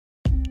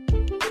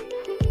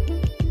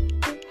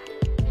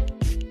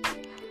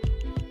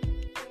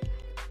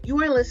You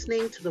are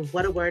listening to the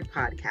What a Word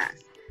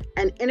podcast,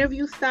 an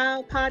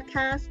interview-style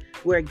podcast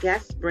where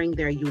guests bring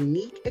their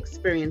unique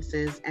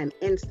experiences and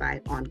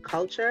insight on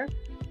culture,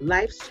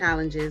 life's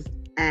challenges,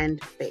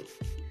 and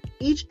faith.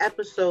 Each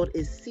episode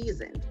is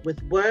seasoned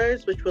with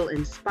words which will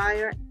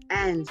inspire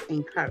and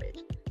encourage.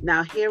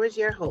 Now here is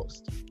your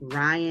host,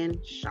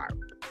 Ryan Sharp.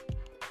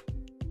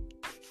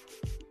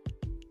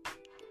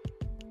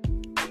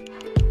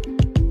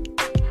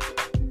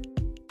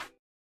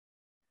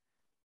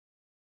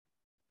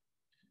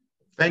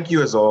 Thank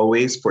you, as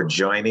always, for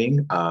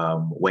joining.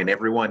 When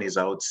everyone is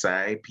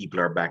outside,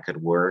 people are back at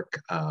work,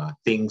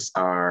 things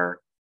are,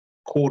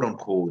 quote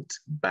unquote,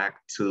 back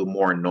to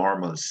more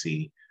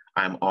normalcy.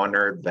 I'm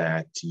honored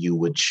that you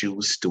would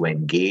choose to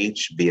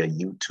engage via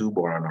YouTube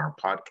or on our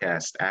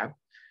podcast app.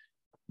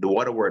 The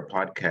What a Word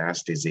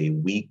podcast is a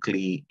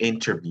weekly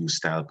interview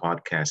style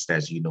podcast,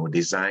 as you know,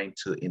 designed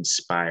to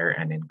inspire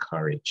and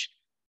encourage.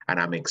 And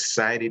I'm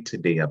excited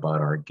today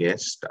about our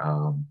guest.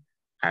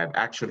 I've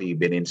actually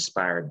been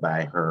inspired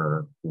by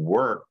her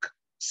work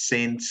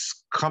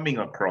since coming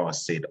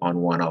across it on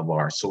one of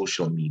our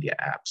social media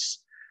apps.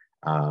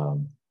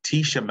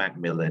 Tisha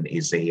McMillan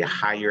is a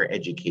higher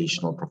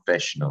educational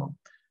professional.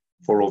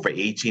 For over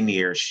 18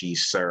 years, she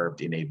served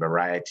in a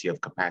variety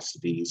of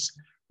capacities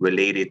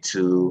related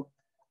to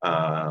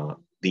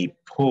the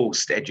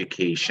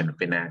post-education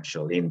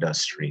financial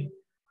industry.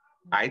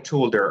 I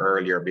told her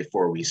earlier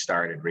before we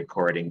started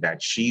recording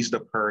that she's the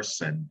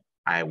person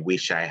I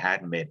wish I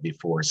had met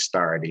before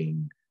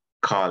starting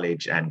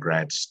college and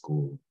grad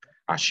school.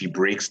 She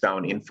breaks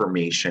down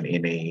information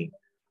in a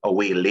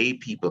way lay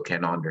people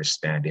can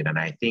understand it. And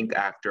I think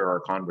after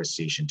our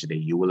conversation today,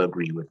 you will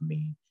agree with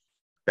me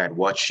that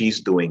what she's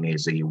doing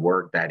is a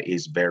work that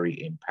is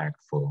very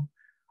impactful.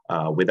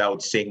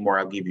 Without saying more,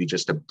 I'll give you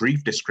just a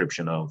brief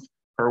description of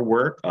her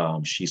work.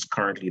 She's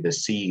currently the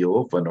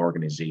CEO of an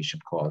organization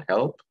called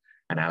HELP,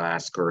 and I'll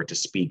ask her to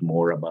speak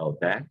more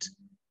about that,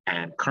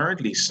 and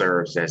currently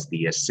serves as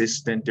the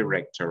Assistant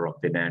Director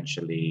of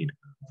Financial Aid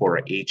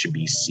for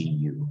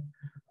HBCU.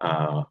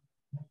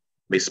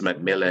 Ms.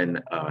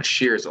 McMillan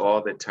shares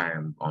all the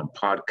time on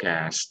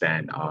podcasts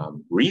and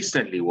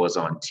recently was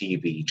on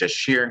TV, just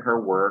sharing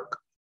her work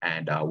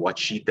and what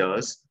she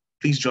does.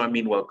 Please join me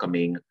in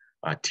welcoming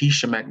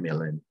Tisha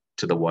McMillan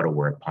to the What a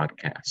Word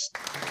podcast.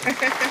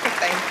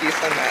 Thank you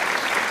so much.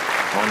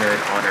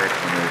 Honored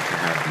to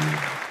have you.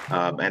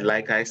 And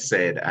like I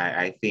said,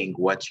 I think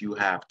what you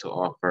have to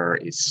offer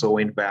is so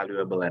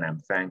invaluable, and I'm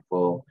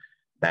thankful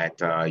that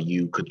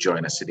you could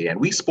join us today. And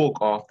we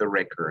spoke off the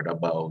record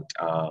about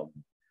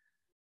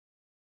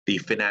the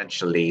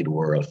financial aid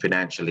world,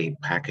 financial aid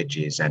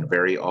packages, and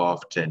very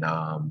often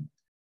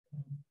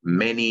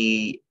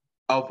many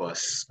of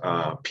us,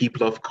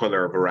 people of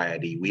color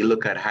variety, we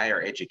look at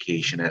higher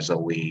education as a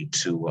way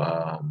to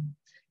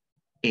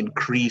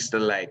increase the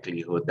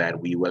likelihood that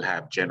we will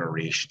have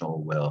generational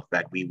wealth,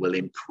 that we will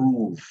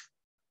improve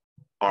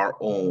our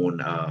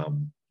own,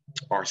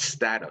 our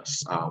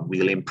status.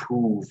 We'll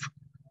improve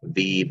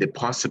the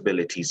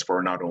possibilities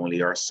for not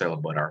only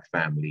ourselves, but our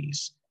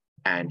families.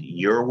 And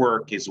your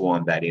work is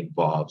one that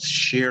involves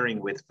sharing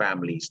with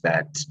families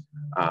that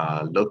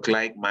look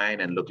like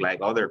mine and look like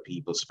other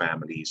people's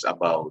families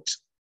about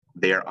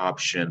their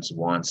options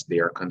once they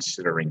are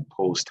considering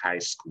post-high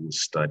school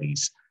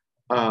studies.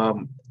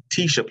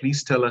 Tisha,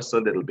 please tell us a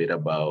little bit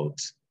about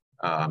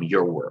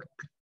your work.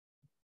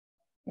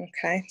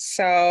 Okay,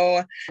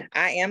 so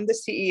I am the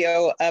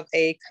CEO of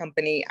a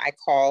company I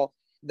call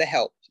The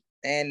HELP,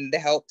 and The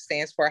HELP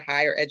stands for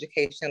Higher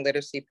Education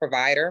Literacy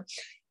Provider.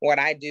 What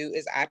I do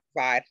is I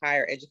provide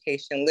higher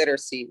education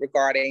literacy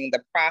regarding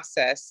the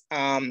process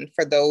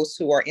for those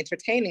who are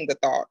entertaining the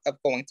thought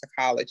of going to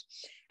college.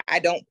 I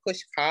don't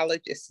push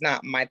college. It's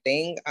not my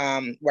thing.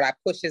 What I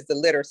push is the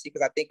literacy,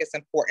 because I think it's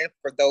important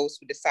for those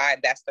who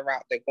decide that's the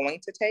route they're going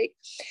to take,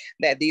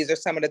 that these are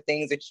some of the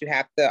things that you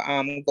have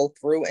to go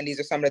through. And these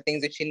are some of the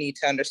things that you need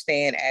to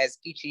understand as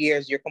each year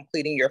as you're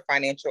completing your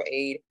financial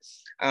aid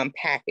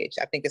package.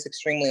 I think it's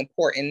extremely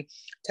important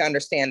to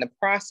understand the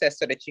process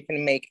so that you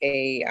can make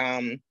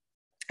a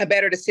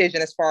better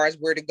decision as far as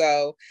where to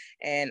go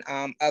and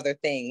other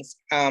things.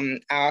 I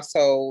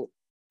also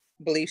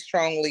believe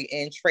strongly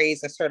in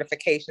trades and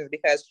certifications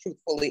because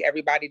truthfully,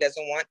 everybody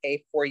doesn't want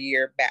a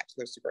 4-year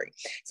bachelor's degree.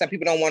 Some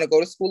people don't want to go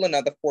to school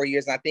another 4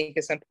 years. And I think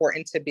it's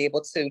important to be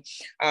able to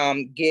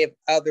give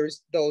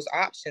others those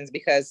options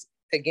because,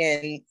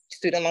 again,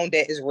 student loan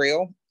debt is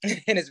real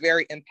and it's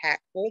very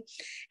impactful.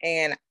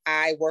 And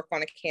I work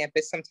on a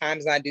campus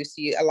sometimes, and I do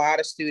see a lot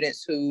of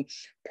students who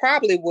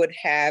probably would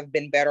have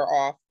been better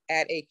off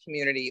at a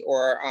community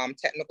or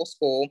technical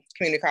school,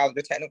 community college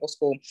or technical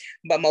school.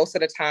 But most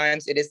of the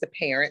times it is the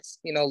parents,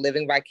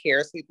 living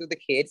vicariously through the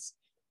kids.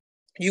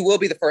 You will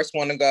be the first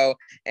one to go,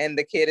 and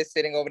the kid is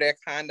sitting over there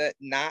kind of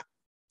not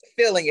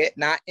feeling it,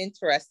 not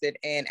interested.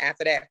 And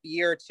after that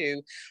year or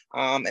two,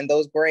 and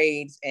those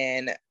grades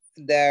and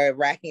the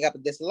racking up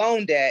of this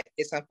loan debt,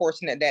 it's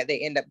unfortunate that they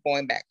end up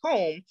going back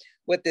home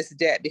with this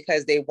debt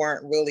because they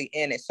weren't really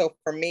in it. So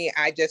for me,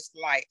 I think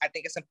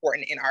it's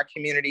important in our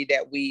community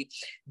that we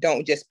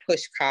don't just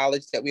push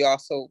college, that we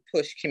also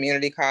push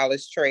community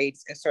college,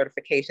 trades, and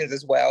certifications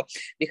as well,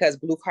 because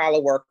blue collar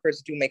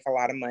workers do make a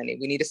lot of money.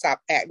 We need to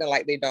stop acting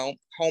like they don't.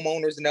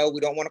 Homeowners know we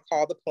don't want to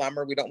call the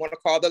plumber. We don't want to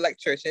call the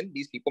electrician.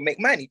 These people make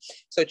money.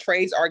 So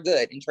trades are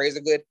good, and trades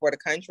are good for the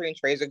country, and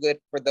trades are good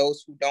for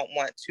those who don't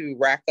want to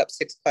rack up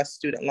 6+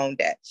 student loan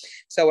debt.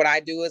 So what I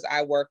do is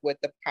I work with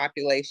the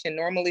population,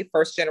 normally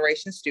first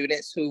generation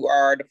students who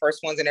are the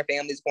first ones in their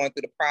families going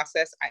through the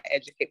process. I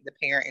educate the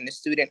parent and the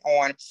student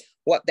on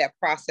what that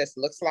process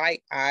looks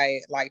like.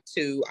 I like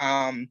to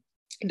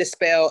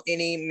dispel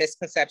any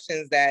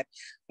misconceptions that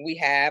we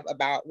have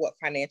about what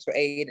financial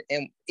aid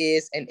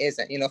is and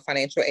isn't.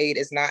 Financial aid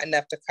is not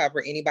enough to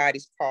cover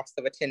anybody's cost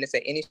of attendance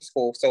at any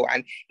school. So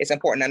it's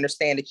important to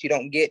understand that you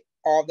don't get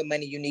all the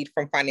money you need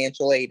from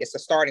financial aid. It's a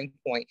starting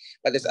point,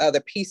 but there's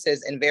other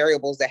pieces and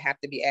variables that have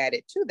to be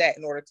added to that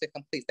in order to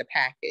complete the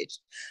package.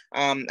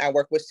 I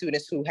work with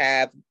students who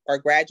are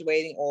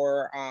graduating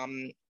or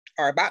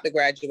are about to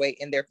graduate,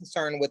 and they're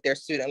concerned with their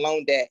student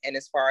loan debt, and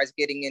as far as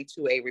getting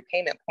into a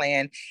repayment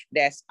plan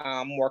that's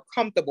more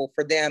comfortable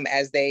for them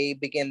as they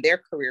begin their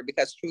career,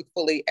 because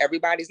truthfully,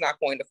 everybody's not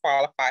going to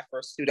qualify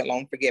for student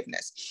loan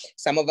forgiveness.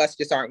 Some of us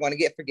just aren't going to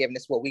get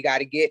forgiveness. What we got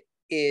to get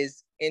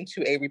is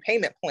into a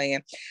repayment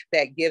plan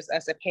that gives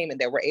us a payment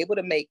that we're able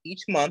to make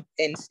each month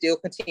and still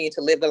continue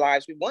to live the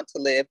lives we want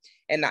to live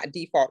and not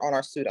default on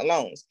our student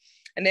loans.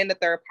 And then the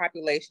third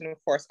population, of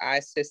course, I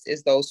assist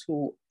is those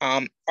who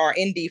are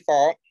in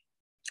default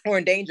or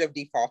in danger of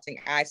defaulting.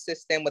 I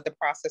assist them with the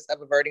process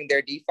of averting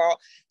their default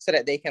so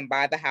that they can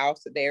buy the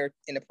house that they're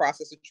in the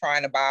process of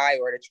trying to buy,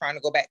 or they're trying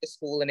to go back to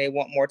school and they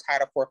want more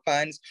Title IV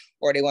funds,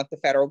 or they want the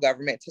federal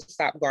government to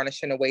stop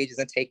garnishing the wages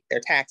and take their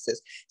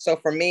taxes. So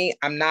for me,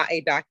 I'm not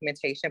a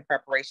documentation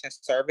preparation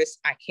service.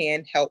 I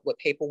can help with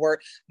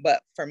paperwork,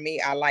 but for me,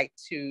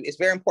 it's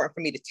very important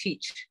for me to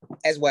teach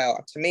as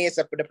well. To me, it's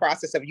the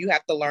process of you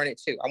have to learn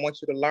it too. I want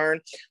you to learn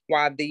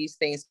why these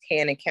things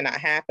can and cannot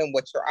happen,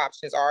 what your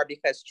options are,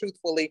 because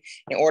truthfully,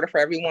 in order for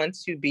everyone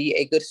to be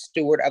a good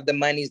steward of the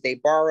monies they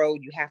borrow,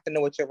 you have to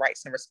know what your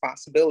rights and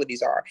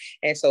responsibilities are.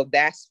 And so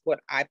that's what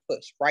I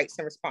push, rights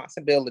and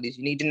responsibilities.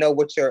 You need to know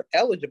what you're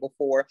eligible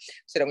for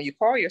so that when you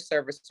call your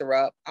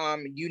servicer up,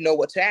 you know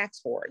what to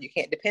ask for. You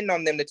can't depend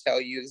on them to tell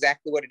you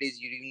exactly what it is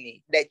you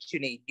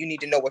need. You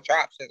need to know what your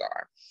options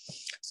are.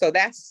 So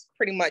that's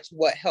pretty much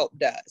what HELP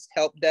does.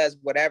 HELP does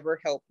whatever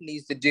HELP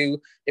needs to do,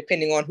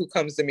 depending on who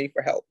comes to me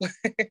for help.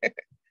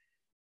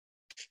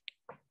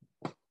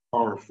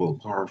 Powerful,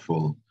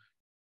 powerful.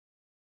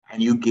 And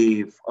you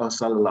gave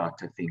us a lot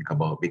to think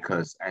about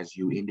because, as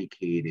you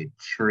indicated,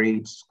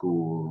 trade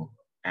school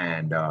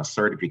and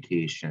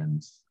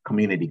certifications,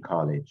 community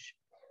college,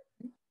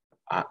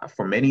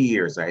 for many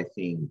years, I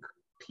think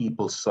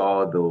people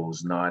saw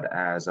those not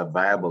as a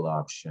viable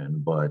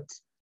option, but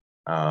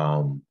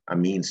a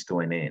means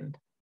to an end.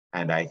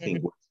 And I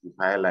think what you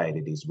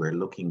highlighted is we're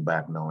looking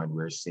back now and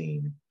we're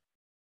seeing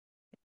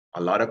a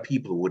lot of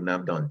people wouldn't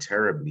have done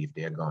terribly if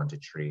they had gone to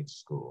trade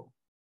school.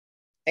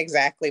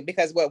 Exactly,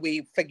 because what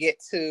we forget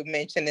to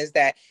mention is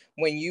that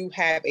when you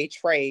have a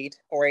trade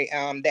or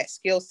that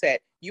skill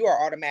set, you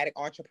are automatic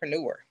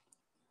entrepreneur.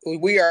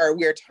 We are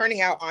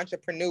turning out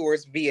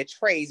entrepreneurs via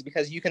trades,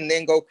 because you can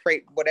then go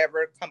create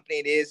whatever company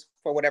it is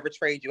for whatever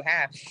trade you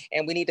have.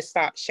 And we need to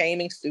stop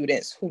shaming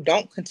students who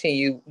don't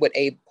continue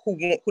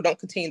who don't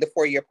continue the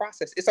 4-year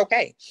process. It's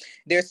okay.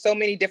 There's so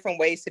many different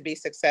ways to be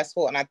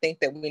successful. And I think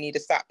that we need to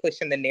stop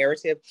pushing the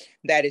narrative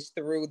that is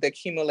through the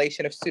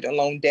accumulation of student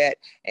loan debt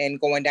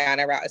and going down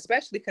that route,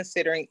 especially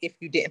considering if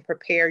you didn't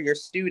prepare your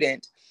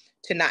student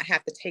to not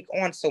have to take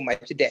on so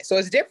much debt. So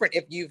it's different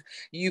if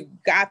you've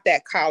got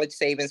that college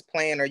savings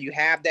plan, or you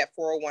have that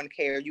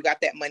 401k, or you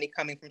got that money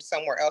coming from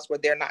somewhere else where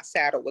they're not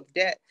saddled with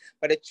debt.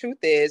 But the truth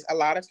is, a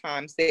lot of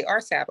times they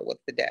are saddled with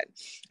the debt.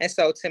 And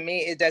so to me,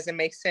 it doesn't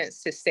make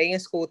sense to stay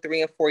in school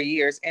 3 and 4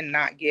 years and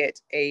not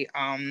get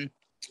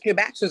your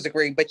bachelor's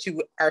degree, but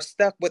you are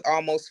stuck with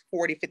almost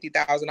 $40,000,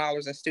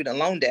 $50,000 in student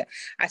loan debt.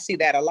 I see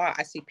that a lot.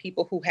 I see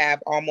people who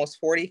have almost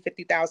 $40,000,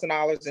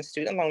 $50,000 in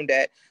student loan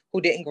debt who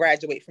didn't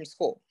graduate from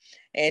school.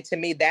 And to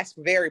me, that's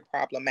very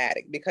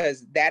problematic,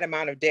 because that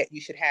amount of debt,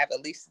 you should have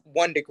at least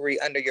 1 degree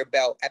under your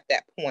belt at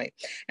that point.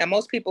 And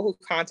most people who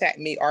contact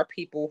me are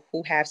people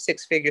who have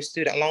 6-figure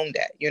student loan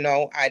debt.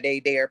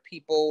 They are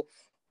people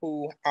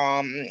who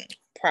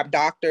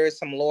doctors,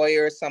 some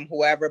lawyers, some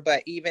whoever,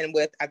 but even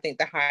with, I think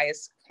the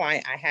highest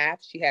client I have,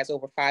 she has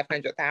over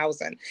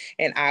 500,000.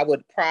 And I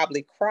would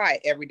probably cry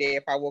every day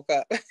if I woke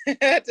up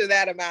to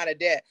that amount of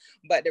debt.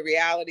 But the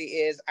reality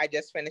is, I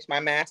just finished my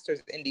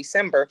master's in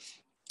December.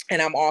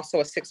 And I'm also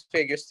a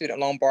six-figure student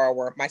loan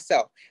borrower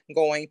myself,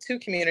 going to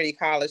community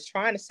college,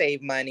 trying to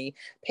save money,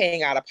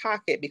 paying out of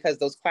pocket because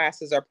those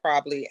classes are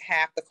probably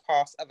half the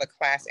cost of a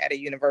class at a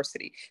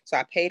university. So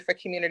I paid for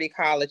community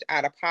college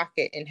out of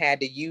pocket and had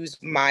to use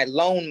my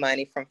loan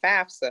money from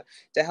FAFSA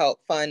to help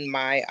fund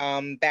my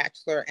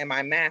bachelor and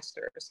my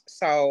master's.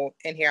 So,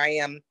 and here I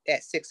am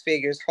at six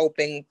figures,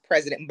 hoping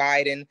President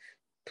Biden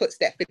puts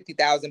that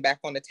 50,000 back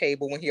on the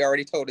table when he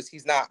already told us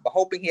he's not, but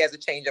hoping he has a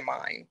change of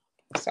mind.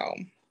 So.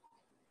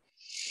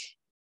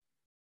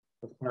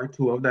 Part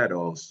two of that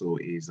also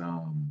is,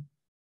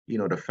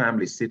 the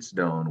family sits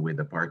down with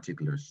a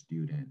particular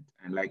student.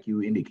 And like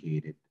you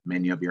indicated,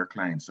 many of your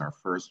clients are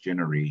first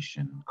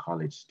generation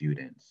college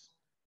students.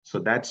 So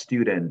that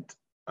student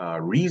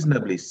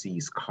reasonably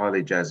sees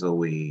college as a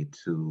way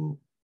to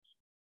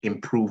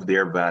improve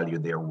their value,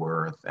 their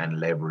worth, and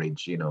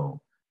leverage,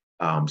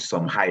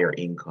 some higher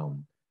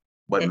income.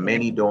 But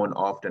many don't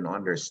often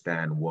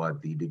understand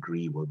what the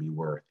degree will be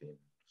worth in,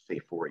 say,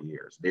 4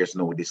 years. There's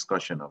no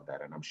discussion of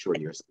that. And I'm sure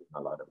you're seeing a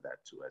lot of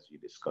that too, as you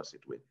discuss it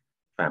with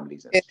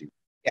families and students.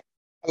 Yeah,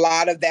 a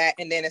lot of that.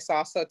 And then it's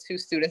also two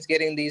students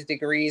getting these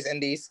degrees in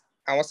these,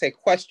 I want to say,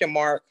 question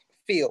mark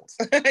fields.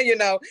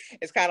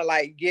 It's kind of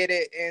like get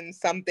it in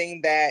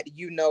something that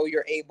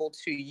you're able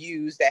to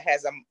use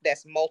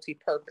that's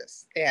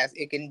multi-purpose.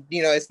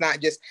 It's not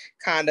just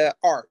kind of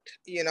art,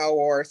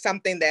 or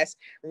something that's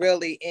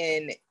really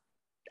in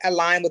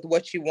align with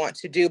what you want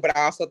to do. But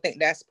I also think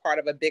that's part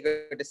of a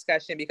bigger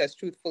discussion, because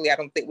truthfully, I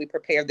don't think we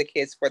prepare the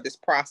kids for this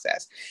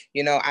process.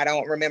 I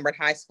don't remember in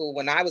high school,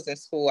 when I was in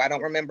school, I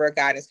don't remember a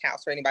guidance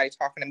counselor or anybody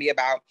talking to me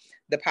about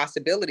the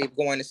possibility of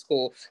going to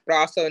school. But I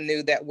also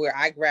knew that where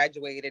I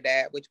graduated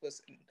at, which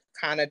was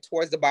kind of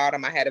towards the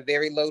bottom, I had a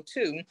very low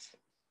 2.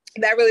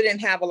 That really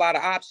didn't have a lot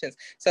of options.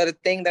 So the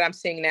thing that I'm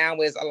seeing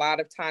now is a lot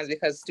of times,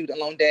 because student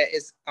loan debt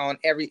is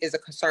a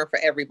concern for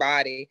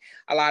everybody,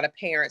 a lot of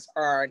parents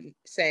are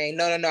saying,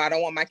 no, I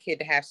don't want my kid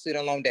to have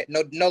student loan debt.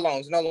 No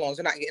loans,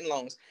 they're not getting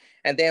loans.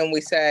 And then we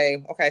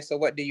say, okay, so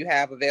what do you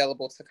have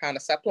available to kind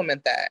of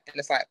supplement that? And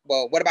it's like,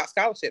 well, what about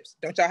scholarships?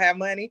 Don't y'all have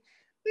money?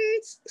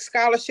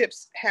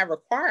 Scholarships have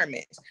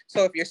requirements.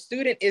 So if your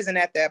student isn't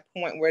at that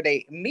point where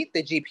they meet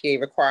the GPA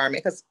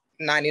requirement, because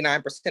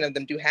 99% of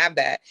them do have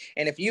that.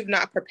 And if you've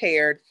not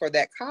prepared for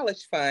that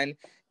college fund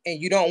and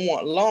you don't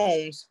want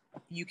loans,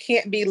 you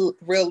can't be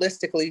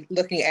realistically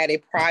looking at a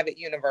private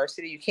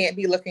university. You can't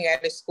be looking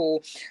at a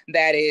school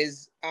that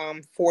is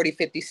 40,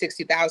 50,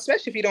 60,000,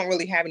 especially if you don't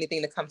really have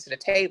anything to come to the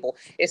table.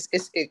 It's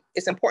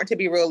important to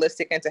be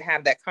realistic and to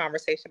have that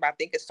conversation. But I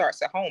think it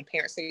starts at home.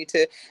 Parents need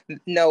to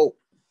know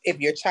if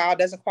your child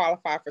doesn't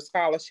qualify for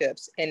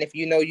scholarships, and if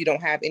you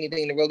don't have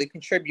anything to really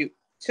contribute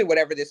to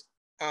whatever this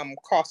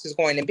cost is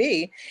going to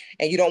be,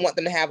 and you don't want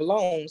them to have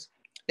loans,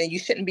 then you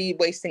shouldn't be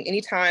wasting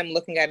any time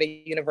looking at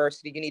a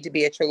university. You need to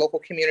be at your local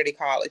community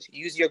college.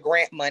 Use your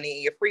grant money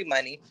and your free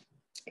money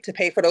to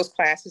pay for those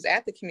classes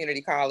at the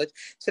community college.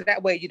 So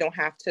that way you don't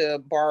have to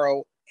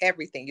borrow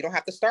everything. You don't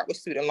have to start with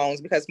student loans,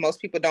 because most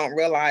people don't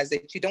realize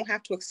that you don't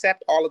have to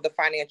accept all of the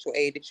financial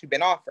aid that you've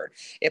been offered.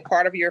 If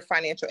part of your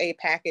financial aid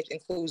package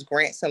includes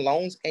grants and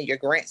loans, and your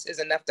grants is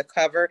enough to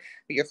cover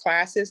your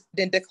classes,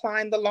 then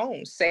decline the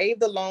loans. Save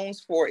the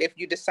loans for if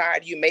you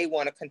decide you may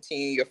want to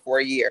continue your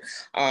 4-year,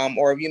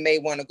 or if you may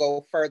want to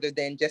go further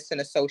than just an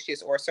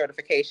associate's or a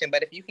certification.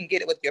 But if you can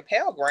get it with your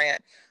Pell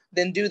Grant,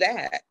 then do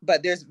that.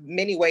 But there's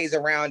many ways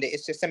around it.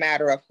 It's just a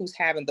matter of who's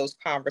having those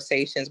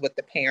conversations with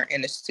the parent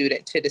and the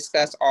student to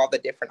discuss all the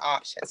different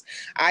options.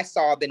 I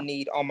saw the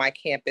need on my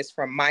campus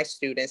from my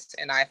students,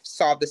 and I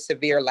saw the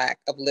severe lack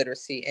of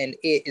literacy, and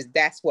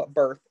that's what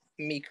birthed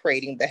me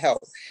creating the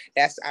help.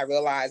 I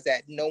realized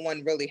that no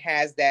one really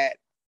has that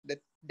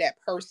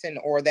person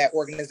or that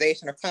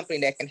organization or company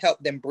that can help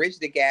them bridge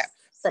the gap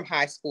from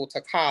high school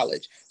to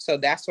college. So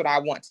that's what I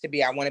want to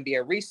be. I want to be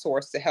a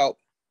resource to help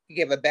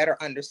give a better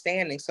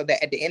understanding, so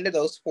that at the end of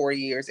those 4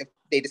 years, if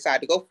they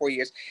decide to go 4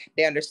 years,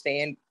 they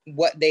understand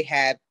what they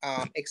have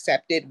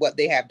accepted, what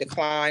they have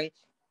declined,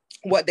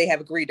 what they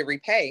have agreed to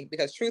repay.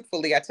 Because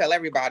truthfully, I tell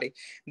everybody,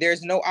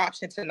 there's no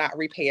option to not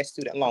repay a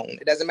student loan.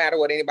 It doesn't matter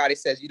what anybody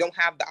says. You don't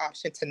have the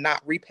option to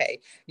not repay.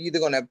 You're either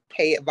going to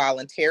pay it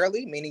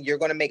voluntarily, meaning you're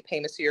going to make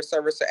payments to your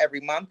servicer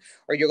every month,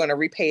 or you're going to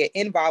repay it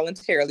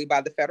involuntarily by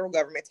the federal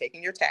government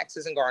taking your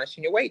taxes and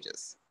garnishing your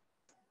wages.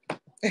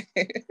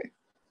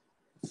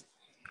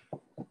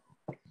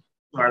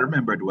 I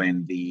remembered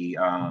when the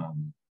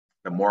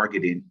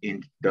mortgage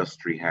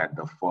industry had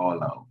the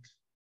fallout.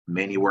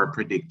 Many were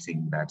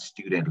predicting that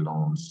student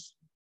loans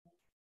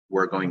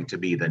were going to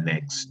be the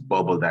next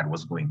bubble that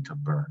was going to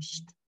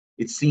burst.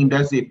 It seemed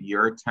as if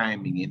your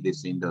timing in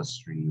this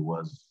industry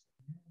was,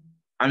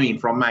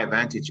 from my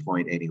vantage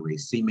point anyway,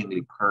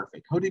 seemingly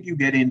perfect. How did you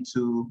get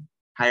into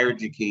higher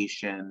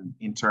education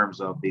in terms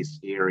of this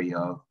area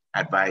of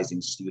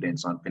advising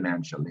students on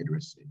financial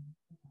literacy?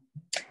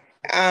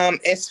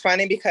 It's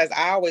funny because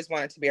I always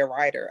wanted to be a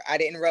writer. I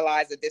didn't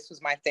realize that this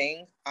was my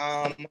thing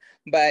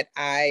But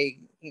I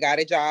got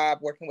a job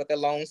working with a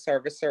loan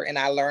servicer, and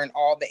I learned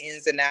all the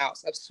ins and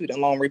outs of student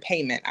loan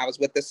repayment. I was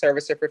with the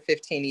servicer for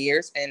 15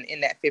 years, and in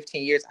that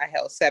 15 years, I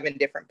held 7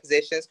 different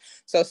positions.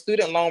 So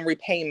student loan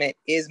repayment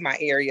is my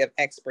area of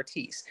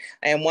expertise.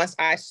 And once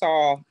I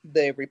saw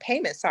the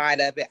repayment side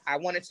of it, I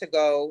wanted to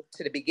go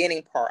to the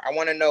beginning part. I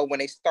want to know when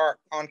they start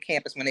on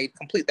campus, when they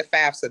complete the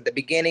FAFSA, the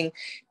beginning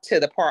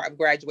to the part of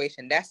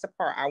graduation. That's the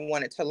part I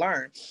wanted to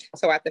learn.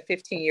 So after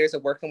 15 years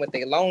of working with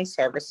a loan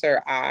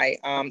servicer, I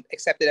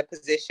accepted a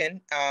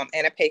position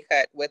and a pay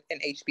cut with an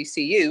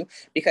HBCU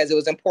because it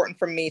was important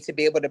for me to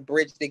be able to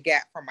bridge the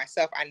gap for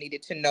myself. I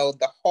needed to know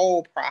the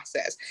whole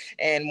process.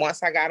 And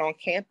once I got on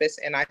campus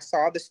and I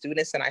saw the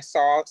students and I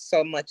saw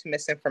so much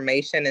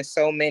misinformation and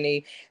so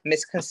many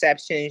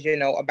misconceptions,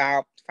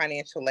 about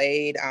financial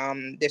aid,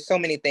 there's so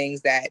many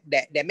things that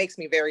makes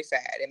me very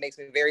sad. It makes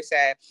me very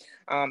sad.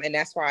 And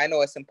that's why I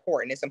know it's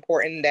important. It's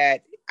important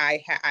that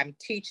I'm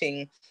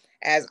teaching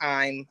as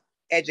I'm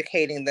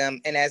educating them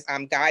and as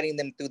I'm guiding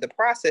them through the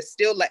process,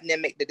 still letting them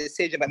make the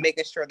decision, but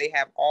making sure they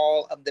have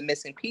all of the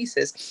missing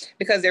pieces,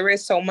 because there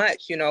is so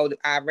much.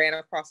 I ran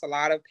across a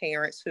lot of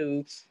parents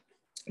who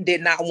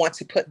did not want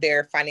to put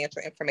their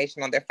financial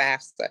information on their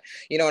FAFSA.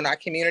 In our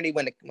community,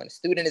 when a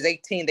student is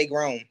 18, they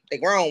grown.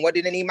 What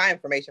do they need my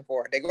information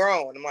for? They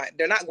grown. I'm like,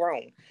 they're not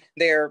grown.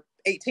 They're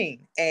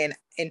 18, and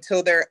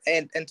until they're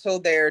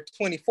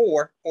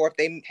 24, or if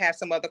they have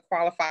some other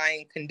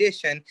qualifying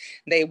condition,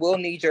 they will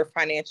need your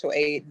financial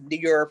aid,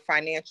 your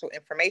financial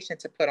information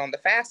to put on the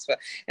FAFSA.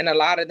 And a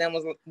lot of them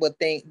would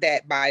think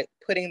that by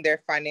putting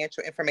their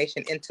financial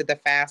information into the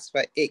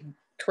FAFSA, it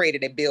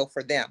created a bill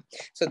for them.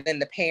 So then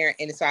the parent,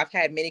 and so I've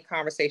had many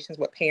conversations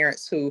with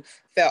parents who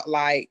felt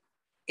like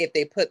if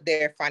they put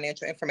their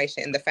financial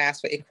information in the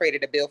FAFSA, it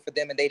created a bill for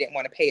them and they didn't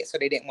want to pay it, so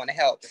they didn't want to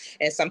help.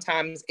 And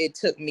sometimes it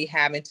took me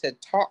having to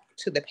talk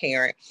to the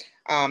parent,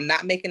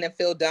 not making them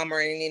feel dumb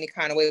or in any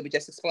kind of way, but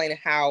just explaining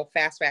how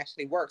FAFSA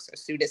actually works. A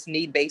student's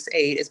need-based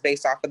aid is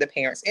based off of the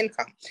parent's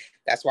income.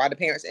 That's why the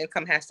parent's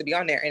income has to be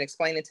on there, and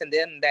explaining to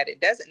them that it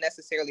doesn't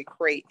necessarily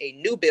create a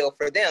new bill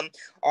for them.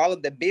 All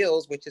of the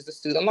bills, which is the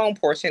student loan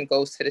portion,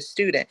 goes to the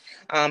student.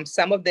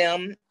 Some of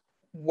them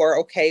were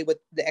okay with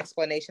the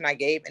explanation I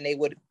gave, and they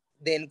would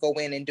then go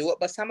in and do it.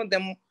 But some of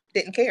them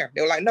didn't care.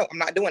 They were like, no, I'm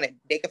not doing it.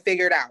 They can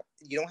figure it out.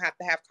 You don't have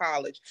to have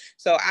college.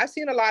 So I've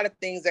seen a lot of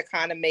things that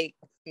kind of make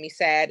me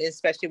sad,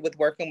 especially with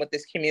working with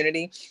this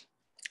community.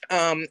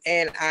 And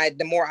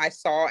the more I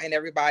saw, and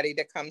everybody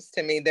that comes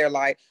to me, they're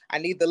like, I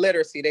need the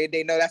literacy.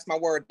 They know that's my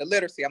word, the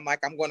literacy. I'm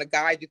like, I'm going to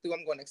guide you through.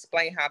 I'm going to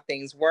explain how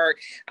things work.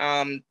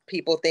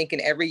 People thinking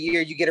every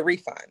year you get a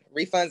refund.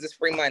 Refunds is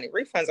free money.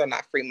 Refunds are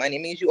not free money.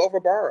 It means you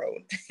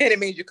overborrowed. And it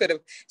means you could have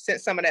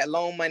sent some of that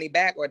loan money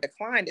back or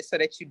declined it so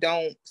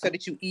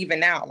that you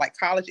even out. Like,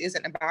 college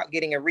isn't about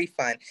getting a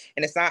refund,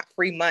 and it's not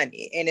free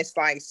money. And it's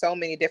like so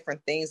many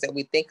different things that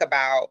we think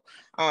about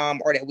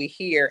or that we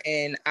hear.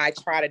 And I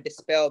try to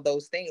dispel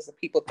those things.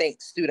 People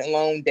think student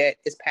loan debt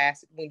is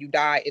passed when you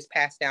die, is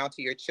passed down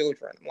to your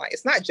children. I'm like,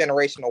 it's not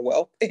generational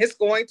wealth. It's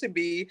going to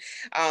be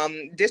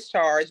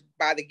discharged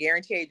by the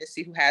guarantee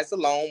agency who has the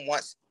loan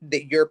once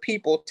your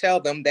people tell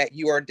them that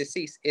you are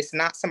deceased. It's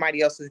not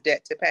somebody else's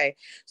debt to pay.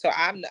 So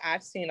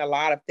I've seen a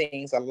lot of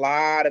things, a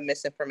lot of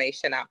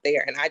misinformation out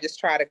there, and I just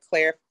try to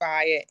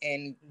clarify it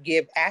and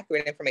give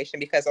accurate information,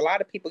 because a lot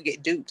of people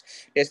get duped.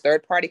 There's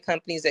third-party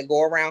companies that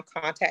go around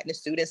contacting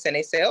students and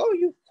they say, oh,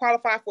 you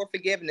qualify for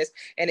forgiveness.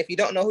 And if you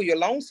don't know who your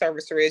loan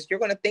servicer is, you're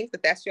going to think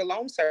that that's your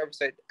loan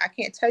servicer. I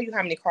can't tell you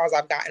how many calls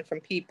I've gotten from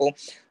people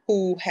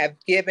who have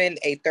given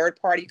a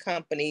third-party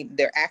company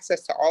their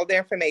access to all their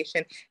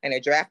information, and they're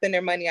drafting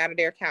their money out of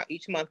their account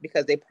each month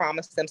because they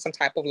promised them some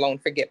type of loan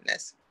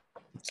forgiveness.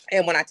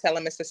 And when I tell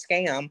them it's a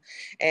scam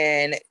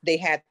and they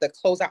had to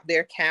close out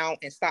their account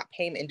and stop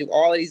payment and do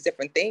all of these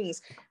different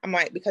things, I'm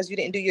like, because you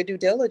didn't do your due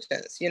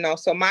diligence,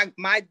 So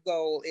my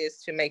goal is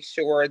to make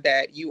sure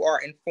that you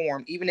are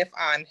informed. Even if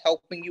I'm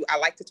helping you, I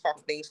like to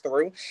talk things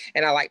through,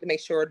 and I like to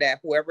make sure that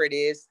whoever it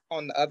is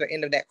on the other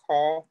end of that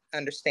call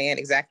understand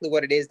exactly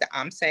what it is that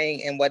I'm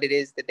saying and what it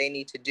is that they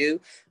need to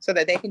do so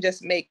that they can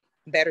just make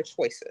better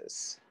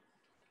choices.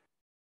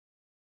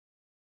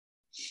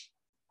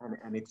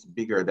 And it's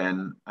bigger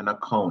than an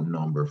account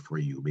number for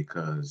you,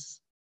 because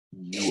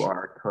you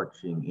are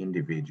touching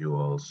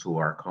individuals who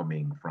are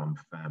coming from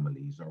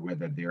families, or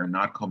whether they're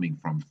not coming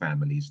from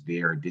families,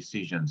 their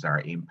decisions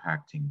are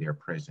impacting their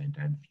present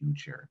and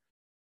future.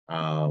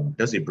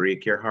 Does it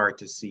break your heart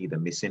to see the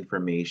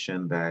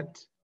misinformation that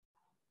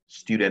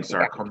students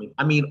are coming?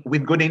 I mean,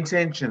 with good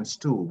intentions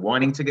too,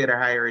 wanting to get a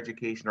higher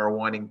education or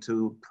wanting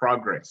to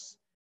progress,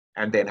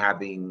 and then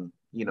having,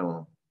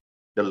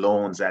 the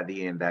loans at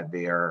the end that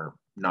they are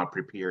not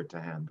prepared to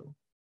handle.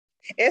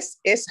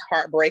 It's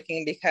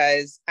heartbreaking,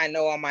 because I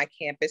know on my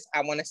campus,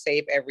 I want to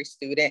save every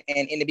student.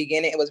 And in the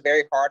beginning, it was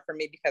very hard for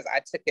me because I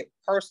took it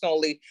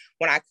personally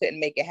when I couldn't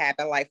make it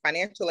happen. Like,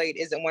 financial aid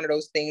isn't one of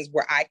those things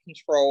where I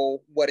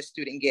control what a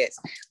student gets.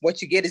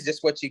 What you get is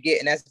just what you get,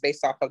 and that's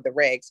based off of the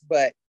regs.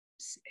 But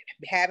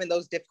having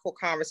those difficult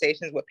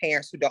conversations with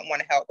parents who don't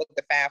want to help with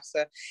the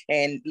FAFSA,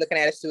 and looking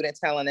at a student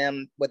telling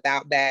them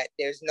without that,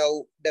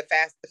 the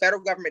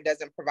federal government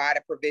doesn't provide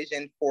a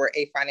provision for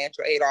a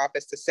financial aid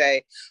office to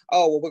say,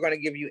 oh, well, we're going to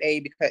give you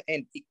aid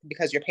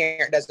because your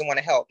parent doesn't want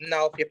to help.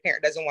 No, if your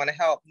parent doesn't want to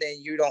help, then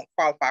you don't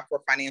qualify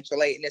for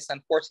financial aid. And it's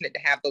unfortunate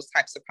to have those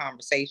types of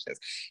conversations.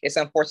 It's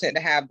unfortunate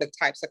to have the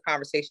types of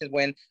conversations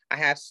when I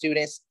have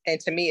students, and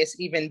to me, it's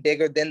even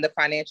bigger than the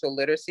financial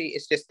literacy.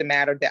 It's just the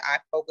matter that I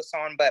focus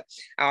on. But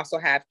I also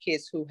have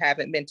kids who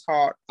haven't been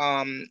taught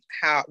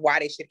why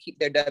they should keep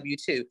their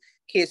W-2.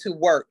 Kids who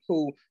work,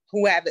 who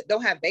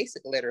don't have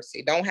basic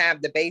literacy, don't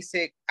have the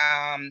basic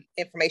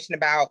information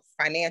about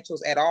financials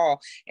at all.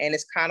 And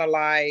it's kind of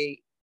like,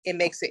 it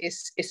makes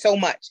it's so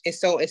much.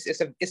 It's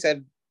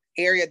a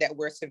area that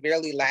we're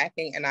severely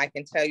lacking. And I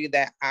can tell you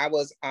that I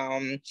was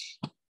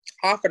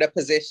offered a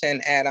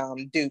position at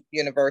Duke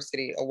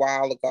University a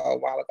while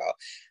ago.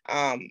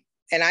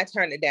 And I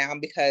turned it down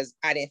because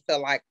I didn't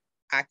feel like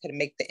I could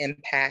make the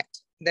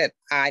impact that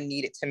I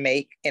needed to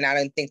make. And I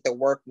didn't think the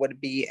work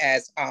would be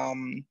as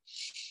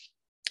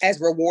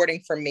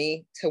rewarding for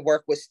me to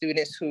work with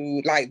students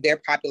who, like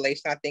their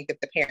population, I think if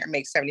the parent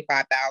makes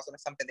 $75,000 or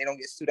something, they don't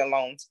get student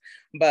loans.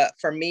 But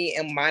for me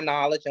and my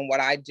knowledge and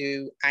what I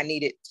do, I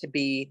need it to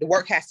be, the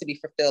work has to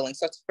be fulfilling.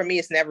 So for me,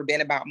 it's never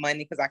been about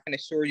money, because I can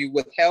assure you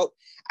with help,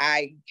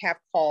 I have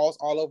calls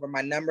all over,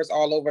 my numbers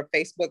all over,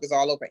 Facebook is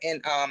all over,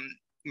 and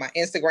my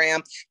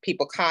Instagram,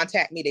 people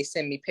contact me, they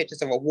send me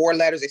pictures of award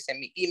letters, they send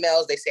me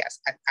emails, they say,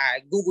 I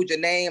Googled your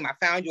name, I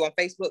found you on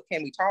Facebook,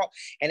 can we talk?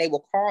 And they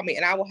will call me,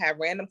 and I will have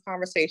random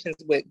conversations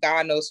with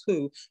God knows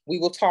who. We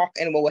will talk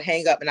and we'll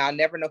hang up, and I'll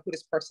never know who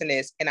this person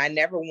is. And I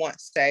never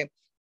once say,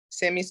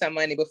 send me some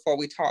money before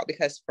we talk,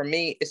 because for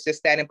me, it's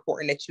just that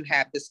important that you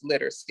have this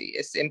literacy.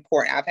 It's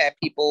important. I've had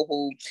people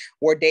who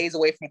were days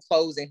away from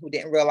closing who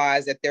didn't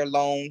realize that their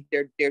loan,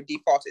 their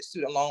defaulted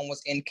student loan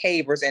was in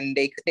cavers, and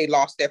they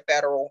lost they're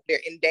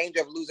in danger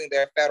of losing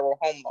their federal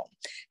home loan.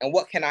 And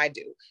what can I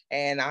do?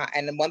 And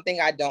the one thing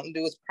I don't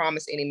do is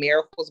promise any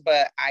miracles,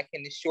 but I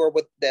can assure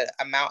with the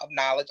amount of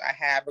knowledge I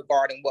have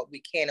regarding what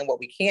we can and what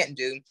we can't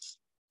do,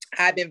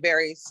 I've been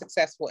very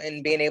successful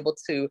in being able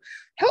to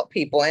help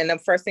people. And the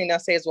first thing they'll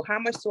say is, well, how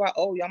much do I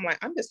owe you? I'm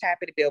like, I'm just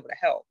happy to be able to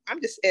help.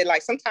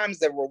 Like, sometimes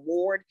the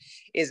reward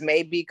is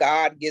maybe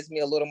God gives me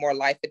a little more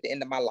life at the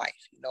end of my life.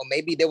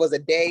 Maybe there was a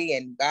day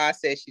and God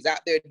says she's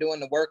out there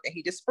doing the work, and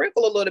he just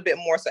sprinkled a little bit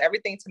more. So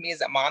everything to me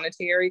isn't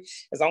monetary.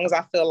 As long as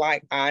I feel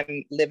like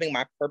I'm living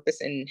my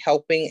purpose and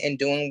helping and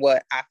doing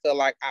what I feel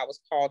like I was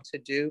called to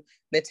do,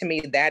 then to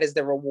me, that is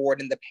the reward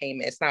and the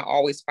payment. It's not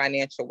always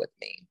financial with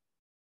me.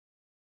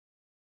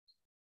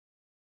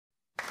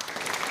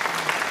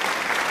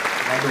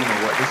 I don't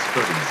know what the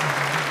studies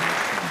are.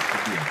 There seems to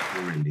be a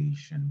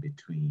correlation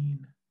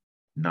between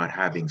not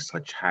having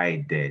such high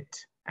debt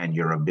and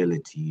your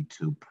ability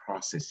to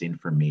process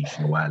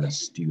information while a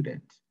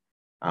student.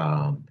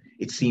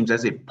 It seems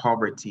as if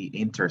poverty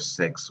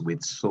intersects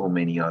with so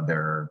many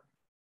other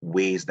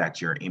ways that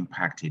you're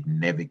impacted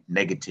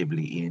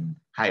negatively in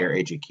higher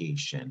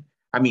education.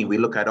 I mean, we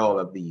look at all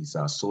of these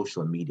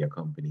social media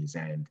companies,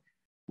 and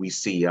we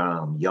see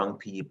young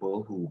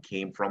people who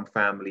came from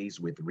families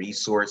with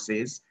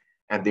resources,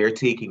 and they're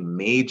taking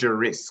major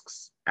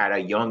risks at a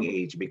young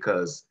age,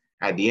 because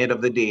at the end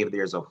of the day, if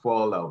there's a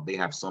fallout, they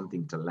have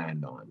something to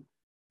land on.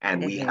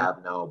 And we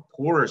have now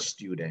poorer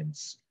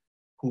students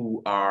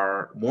who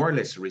are more or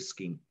less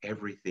risking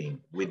everything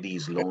with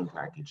these loan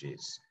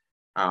packages.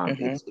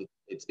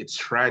 It's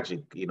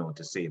tragic,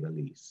 to say the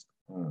least.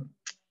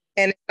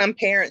 And some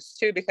parents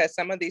too, because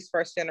some of these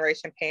first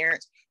generation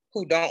parents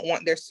who don't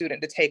want their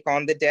student to take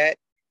on the debt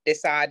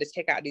decide to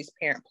take out these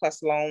Parent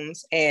Plus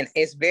loans. And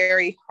it's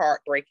very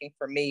heartbreaking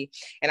for me.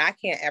 And I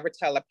can't ever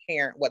tell a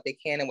parent what they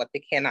can and what they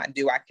cannot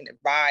do. I can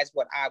advise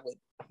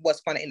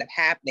what's going to end up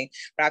happening.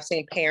 But I've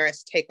seen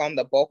parents take on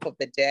the bulk of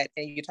the debt.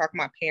 And you're talking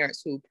about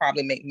parents who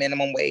probably make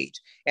minimum wage.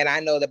 And I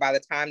know that by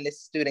the time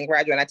this student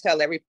graduates, and I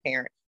tell every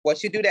parent,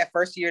 once you do that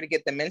first year to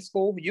get them in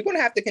school, you're going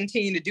to have to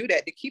continue to do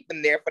that to keep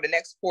them there for the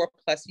next 4+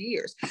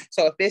 years.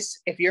 So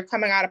if you're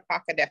coming out of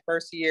pocket that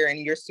first year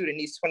and your student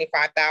needs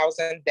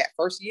 $25,000 that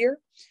first year,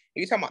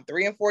 you're talking about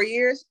 3 and 4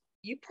 years,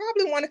 you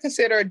probably want to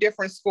consider a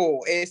different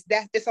school. It's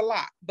a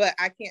lot, but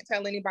I can't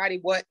tell anybody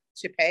what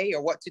to pay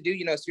or what to do.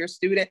 It's your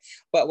student.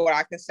 But what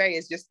I can say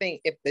is just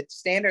think, if the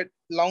standard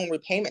loan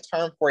repayment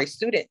term for a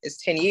student is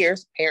 10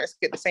 years, parents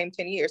get the same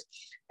 10 years,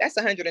 that's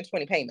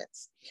 120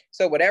 payments.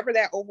 So whatever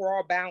that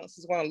overall balance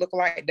is going to look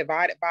like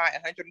divided by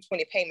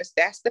 120 payments,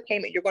 that's the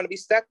payment you're going to be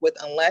stuck with,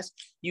 unless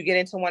you get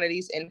into one of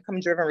these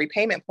income-driven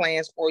repayment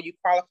plans or you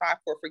qualify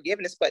for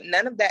forgiveness. But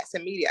none of that's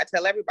immediate. I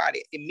tell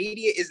everybody,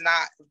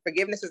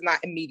 forgiveness is not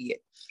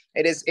immediate.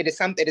 It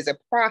is a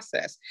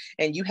process,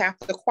 and you have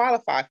to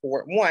qualify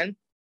for it. One,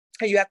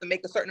 you have to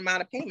make a certain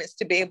amount of payments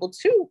to be able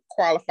to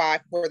qualify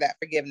for that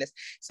forgiveness.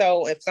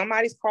 So if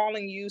somebody's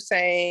calling you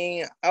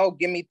saying, oh,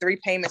 give me 3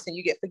 payments and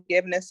you get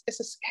forgiveness, it's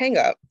a hang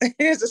up.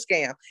 It's a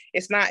scam.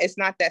 It's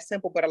not that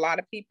simple, but a lot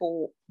of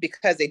people,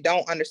 because they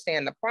don't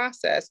understand the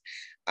process,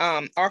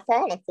 are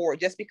falling for it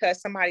just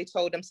because somebody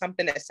told them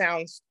something that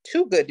sounds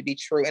too good to be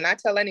true. And I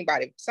tell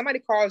anybody, if somebody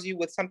calls you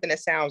with something that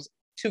sounds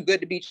too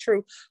good to be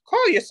true,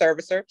 call your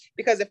servicer,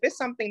 because if it's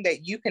something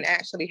that you can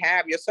actually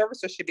have, your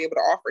servicer should be able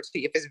to offer it to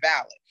you if it's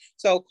valid.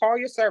 So call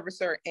your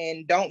servicer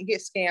and don't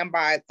get scammed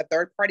by a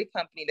third-party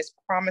company that's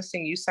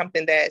promising you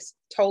something that's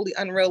totally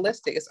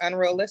unrealistic. It's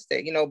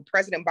unrealistic. You know,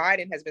 President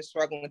Biden has been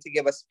struggling to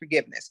give us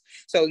forgiveness.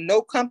 So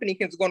no company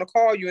is going to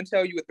call you and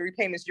tell you with 3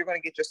 payments, you're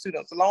going to get your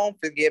student loan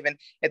forgiven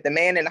if the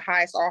man in the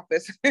highest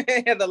office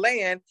in the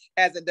land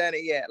hasn't done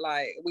it yet.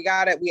 Like, we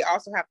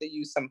also have to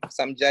use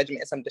some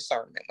judgment and some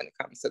discernment when it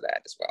comes to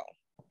that as well.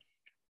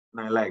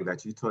 And I like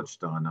that you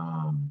touched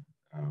on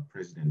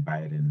President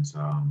Biden's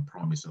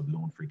promise of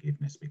loan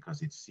forgiveness,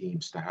 because it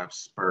seems to have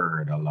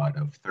spurred a lot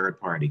of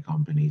third-party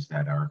companies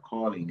that are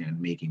calling and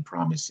making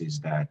promises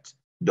that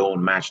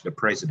don't match the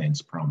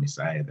president's promise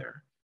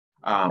either.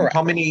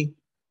 How many,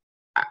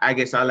 I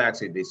guess I'll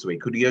ask it this way,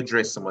 could you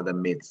address some of the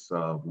myths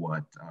of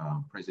what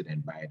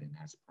President Biden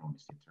has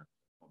promised in terms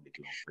of public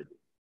loan forgiveness?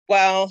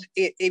 Well,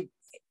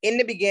 in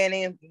the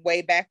beginning,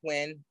 way back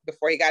when,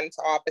 before he got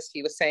into office,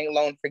 he was saying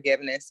loan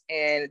forgiveness,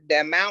 and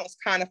the amounts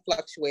kind of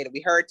fluctuated.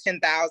 We heard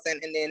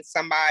 10,000, and then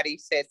somebody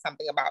said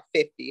something about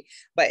 50.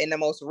 But in the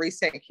most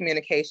recent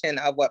communication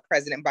of what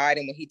President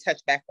Biden, when he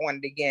touched back on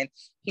it again,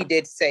 he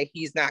did say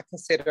he's not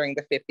considering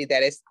the 50,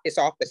 that it's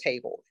off the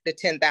table. The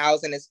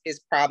 10,000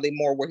 is probably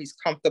more where he's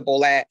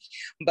comfortable at.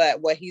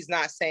 But what he's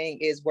not saying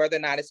is whether or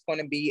not it's going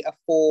to be a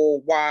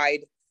full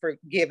wide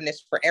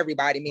forgiveness for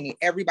everybody, meaning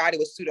everybody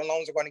with student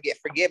loans are going to get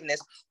forgiveness,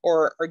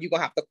 or are you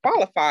going to have to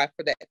qualify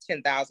for that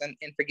 10,000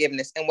 in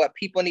forgiveness? And what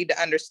people need to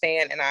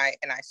understand, and I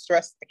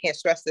can't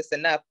stress this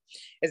enough,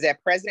 is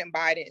that President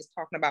Biden is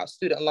talking about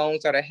student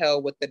loans that are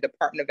held with the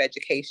Department of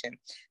Education.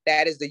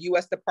 That is the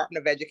U.S.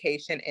 Department of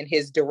Education and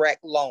his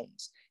direct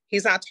loans.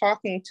 He's not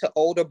talking to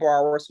older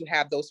borrowers who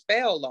have those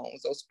FFEL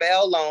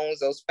loans,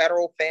 those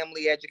Federal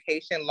Family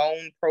Education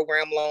Loan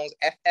Program loans,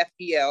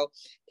 FFEL.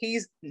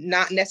 He's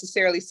not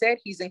necessarily said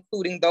he's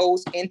including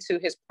those into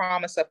his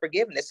promise of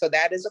forgiveness. So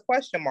that is a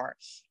question mark.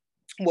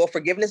 Will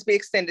forgiveness be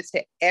extended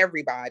to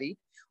everybody,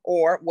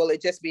 or will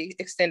it just be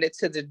extended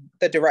to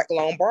the direct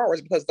loan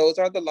borrowers? Because those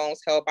are the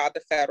loans held by the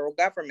federal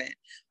government.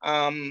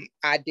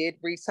 I did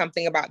read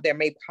something about there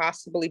may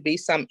possibly be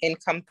some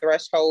income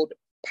threshold,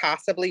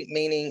 possibly,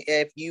 meaning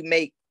if you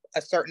make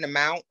a certain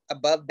amount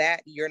above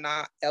that, you're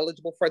not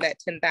eligible for that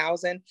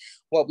 10,000.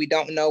 What we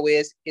don't know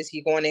is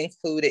he going to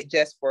include it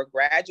just for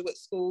graduate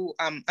school,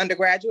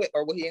 undergraduate,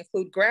 or will he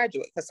include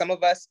graduate? Because some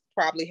of us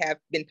probably have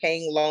been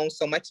paying loans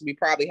so much, we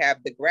probably have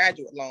the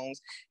graduate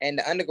loans, and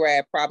the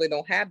undergrad probably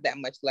don't have that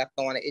much left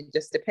on it. It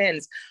just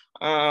depends.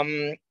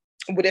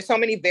 But there's so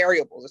many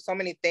variables, there's so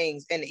many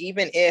things. And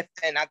even if,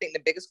 and I think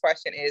the biggest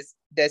question is,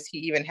 does he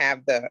even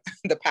have the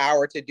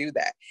power to do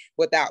that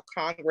without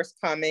Congress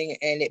coming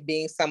and it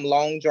being some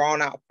long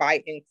drawn out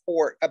fight in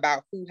court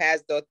about who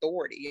has the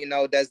authority? You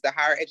know, does the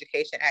Higher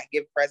Education Act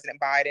give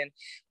President Biden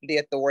the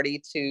authority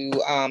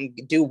to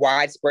do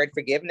widespread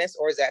forgiveness,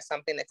 or is that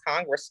something that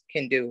Congress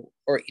can do,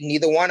 or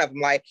neither one of them?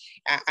 Like,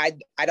 I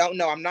don't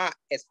know. I'm not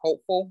as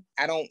hopeful.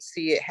 I don't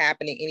see it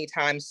happening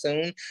anytime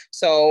soon.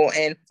 So,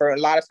 and for a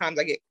lot of times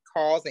I get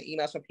calls and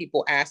emails from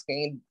people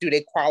asking, do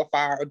they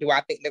qualify, or do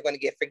I think they're going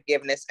to get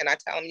forgiveness? And I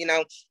tell them, you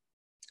know,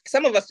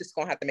 some of us just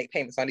going to have to make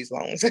payments on these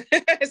loans.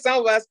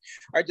 Some of us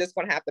are just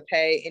going to have to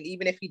pay. And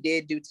even if he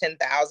did do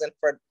 10,000,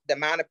 for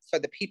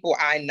the people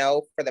I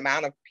know, for the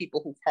amount of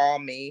people who call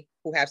me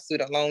who have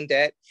student loan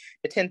debt,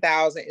 the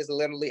 10,000 is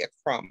literally a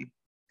crumb.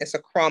 It's a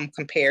crumb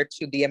compared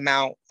to the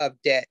amount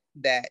of debt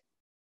that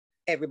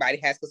everybody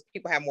has, because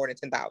people have more than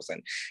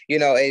 10,000. You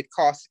know, it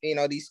costs, you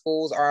know, these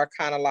schools are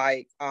kind of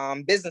like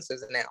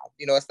businesses now.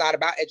 You know, it's not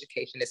about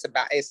education. It's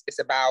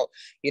about,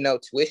 you know,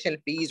 tuition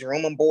fees,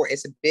 room and board.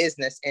 It's a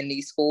business. And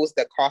these schools,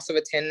 the cost of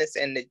attendance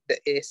and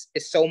it's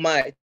so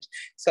much.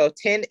 So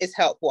 10 is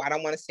helpful. I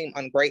don't want to seem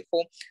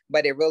ungrateful,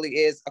 but it really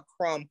is a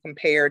crumb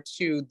compared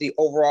to the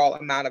overall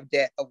amount of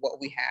debt of what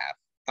we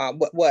have,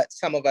 what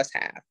some of us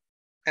have.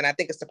 And I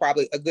think it's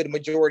probably a good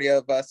majority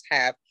of us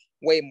have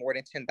way more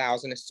than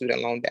 10,000 in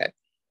student loan debt.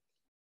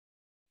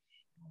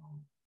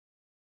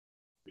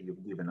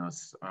 You've given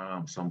us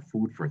some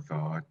food for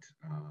thought,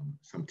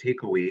 some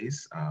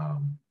takeaways.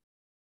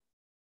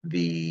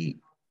 The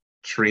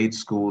trade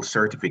school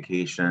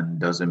certification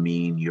doesn't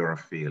mean you're a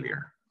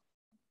failure.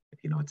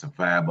 You know, it's a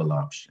viable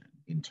option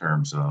in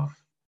terms of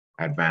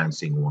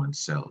advancing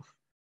oneself.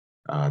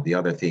 The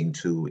other thing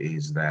too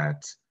is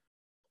that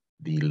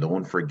the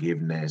loan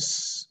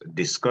forgiveness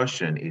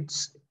discussion,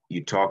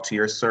 you talk to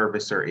your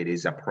servicer, it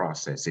is a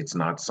process. It's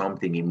not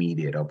something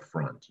immediate up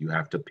front. You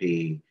have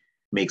to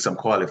make some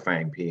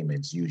qualifying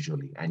payments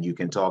usually, and you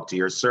can talk to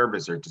your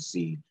servicer to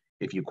see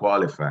if you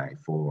qualify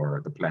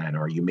for the plan,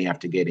 or you may have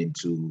to get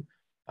into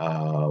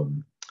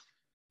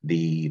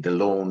the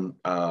loan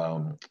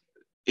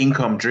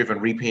income driven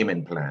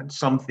repayment plan.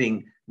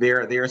 Something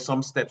there are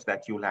some steps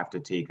that you'll have to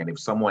take. And if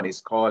someone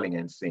is calling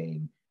and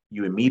saying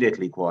you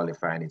immediately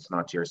qualify and it's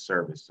not your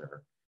servicer,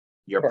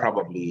 you're Correct.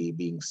 probably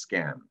being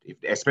scammed,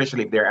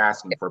 especially if they're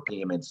asking for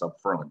payments up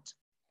front.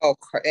 Oh,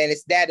 and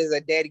that is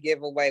a dead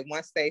giveaway.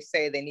 Once they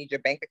say they need your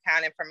bank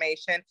account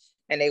information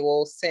and they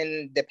will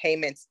send the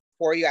payments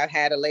for you. I've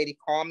had a lady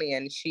call me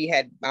and she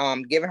had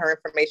given her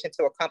information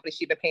to a company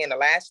she'd been paying the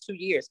last 2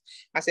 years.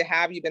 I said,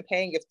 how have you been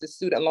paying if the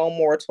student loan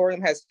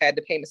moratorium has had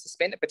the payment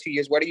suspended for 2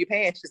 years? What are you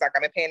paying? She's like,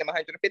 I've been paying them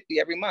 $150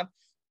 every month.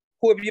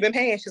 Who have you been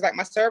paying? She's like,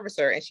 my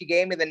servicer. And she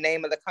gave me the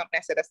name of the company.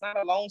 I said, that's not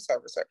a loan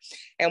servicer.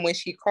 And when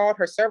she called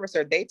her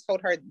servicer, they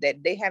told her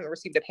that they haven't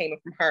received a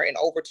payment from her in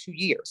over 2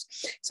 years.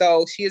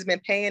 So she has been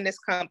paying this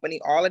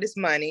company all of this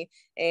money,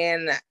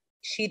 and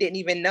she didn't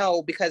even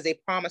know because they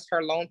promised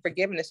her loan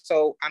forgiveness.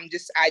 So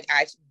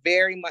I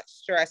very much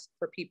stress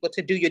for people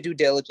to do your due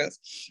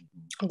diligence.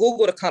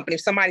 Google the company.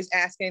 If somebody's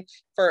asking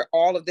for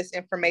all of this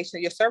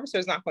information, your servicer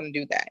is not going to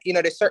do that. You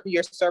know,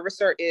 your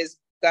servicer is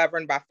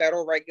governed by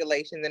federal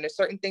regulations, and there's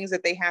certain things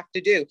that they have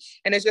to do,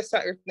 and there's just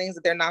certain things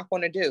that they're not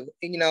going to do,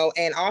 you know.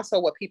 And also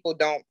what people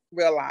don't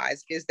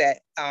realize is that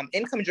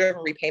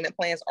income-driven repayment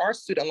plans are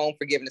student loan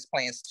forgiveness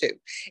plans too.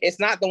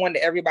 It's not the one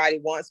that everybody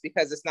wants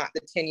because it's not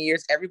the 10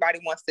 years. Everybody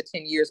wants the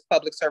 10 years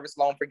public service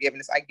loan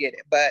forgiveness. I get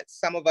it, but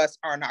some of us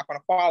are not going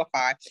to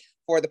qualify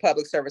for the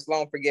public service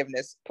loan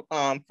forgiveness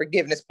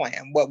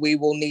plan. What we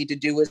will need to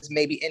do is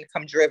maybe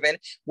income driven,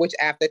 which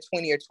after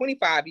 20 or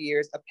 25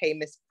 years of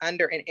payments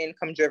under an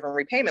income driven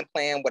repayment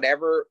plan,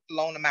 whatever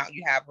loan amount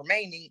you have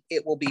remaining,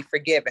 it will be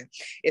forgiven.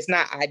 It's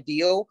not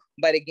ideal,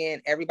 but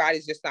again,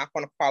 everybody's just not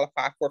going to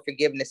qualify for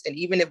forgiveness. And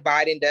even if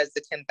Biden does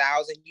the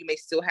 10,000, you may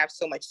still have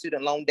so much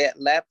student loan debt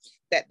left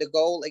that the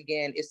goal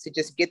again is to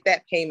just get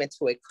that payment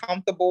to a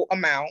comfortable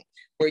amount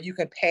where you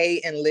can pay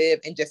and live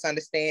and just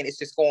understand it's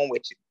just going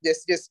with you.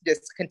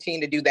 Just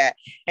continue to do that.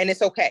 And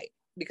it's okay,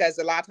 because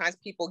a lot of times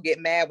people get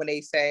mad when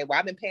they say, well,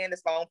 I've been paying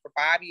this loan for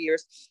 5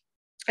 years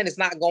and it's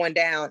not going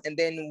down. And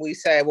then we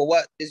say, well,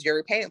 what is your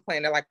repayment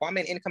plan? They're like, well, I'm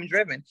in income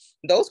driven.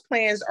 Those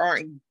plans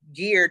aren't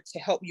geared to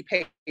help you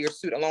pay your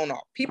student loan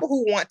off. People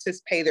who want to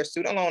pay their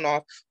student loan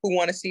off, who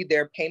want to see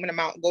their payment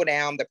amount go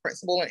down, the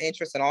principal and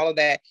interest and all of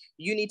that,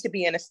 you need to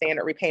be in a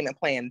standard repayment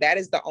plan. That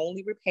is the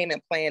only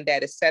repayment plan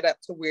that is set up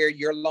to where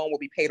your loan will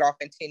be paid off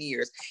in 10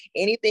 years.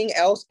 Anything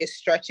else is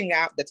stretching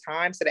out the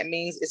time. So that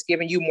means it's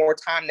giving you more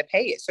time to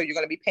pay it. So you're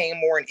going to be paying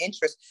more in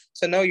interest.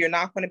 So no, you're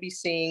not going to be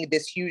seeing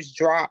this huge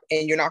drop,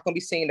 and you're not going to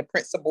be seeing the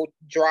principal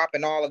drop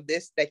and all of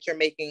this that you're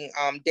making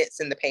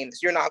dents in the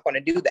payments. You're not going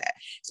to do that.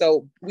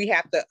 So we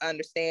have to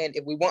understand,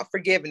 if we want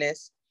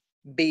forgiveness,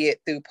 be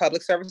it through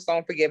public service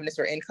loan forgiveness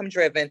or income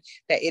driven,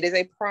 that it is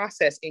a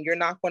process, and you're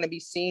not going to be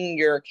seeing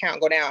your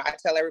account go down. I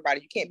tell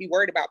everybody, you can't be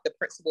worried about the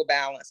principal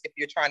balance if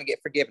you're trying to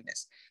get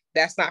forgiveness.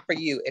 That's not for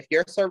you. If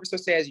your servicer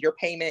says your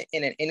payment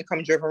in an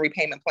income driven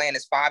repayment plan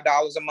is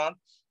 $5 a month,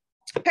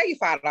 pay you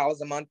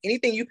 $5 a month.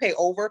 Anything you pay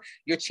over,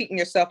 you're cheating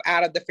yourself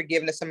out of the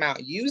forgiveness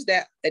amount. Use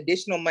that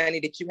additional money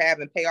that you have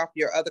and pay off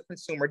your other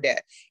consumer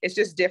debt. It's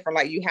just different.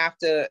 Like, you have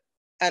to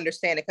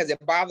understand it, because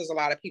it bothers a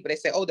lot of people. They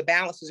say, oh, the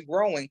balance is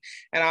growing.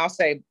 And I'll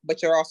say,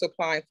 but you're also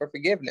applying for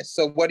forgiveness.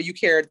 So what do you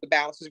care if the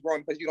balance is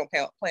growing because you don't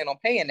plan on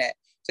paying that?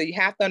 So you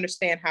have to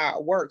understand how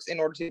it works in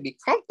order to be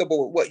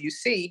comfortable with what you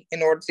see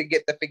in order to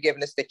get the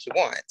forgiveness that you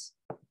want.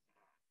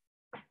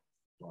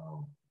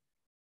 Wow.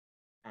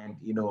 And,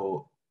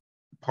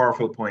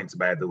 powerful points,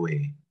 by the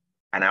way.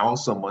 And I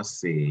also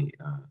must say,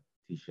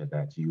 Tisha,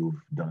 that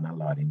you've done a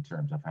lot in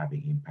terms of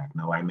having impact.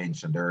 Now, I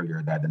mentioned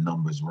earlier that the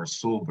numbers were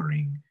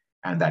sobering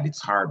and that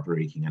it's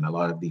heartbreaking, and a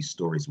lot of these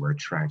stories were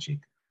tragic,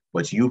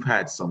 but you've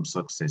had some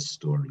success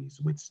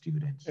stories with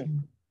students.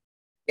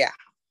 Yeah.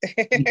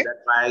 Need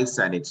advice,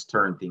 and it's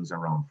turned things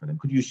around for them.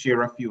 Could you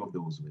share a few of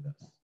those with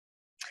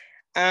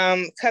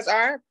us? Because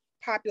our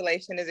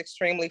population is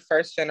extremely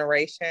first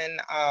generation.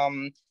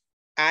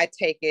 I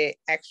take it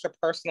extra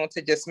personal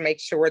to just make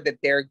sure that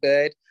they're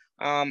good.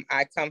 I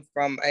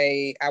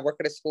work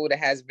at a school that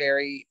has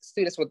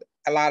students with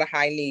a lot of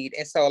high need.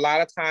 And so a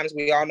lot of times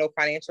we all know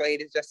financial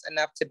aid is just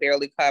enough to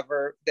barely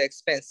cover the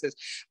expenses,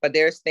 but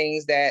there's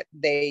things that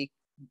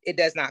it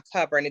does not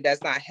cover and it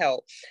does not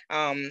help.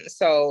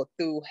 So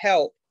through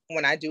help,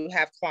 when I do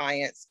have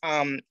clients,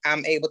 I'm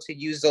able to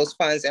use those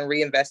funds and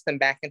reinvest them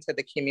back into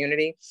the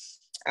community.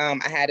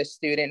 I had a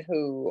student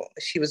who,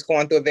 she was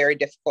going through a very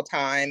difficult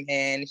time,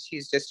 and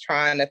she's just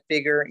trying to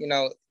figure,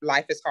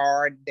 life is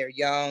hard, they're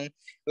young,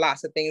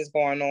 lots of things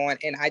going on.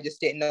 And I just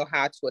didn't know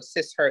how to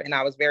assist her. And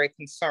I was very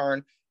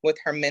concerned with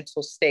her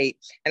mental state.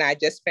 And I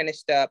just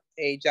finished up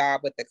a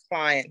job with a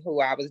client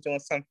who I was doing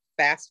some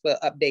FAFSA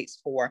updates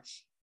for.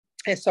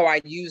 And so I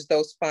used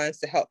those funds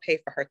to help pay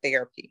for her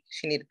therapy.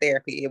 She needed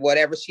therapy.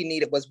 Whatever she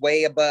needed was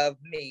way above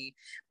me,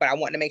 but I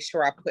wanted to make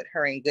sure I put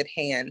her in good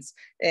hands.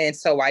 And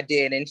so I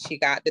did. And she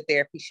got the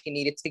therapy she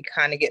needed to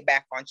kind of get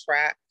back on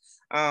track.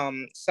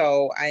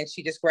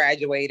 She just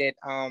graduated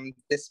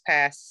this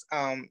past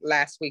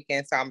last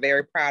weekend. So I'm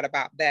very proud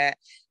about that.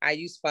 I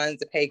use funds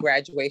to pay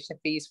graduation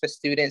fees for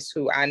students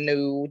who I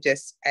knew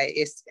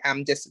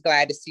I'm just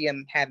glad to see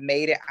them have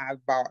made it. I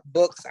bought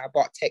books, I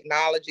bought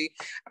technology,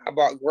 I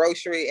bought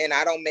grocery, and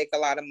I don't make a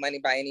lot of money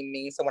by any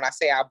means. So when I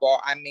say I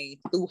bought, I mean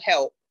through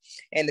help.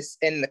 And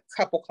the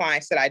couple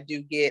clients that I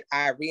do get,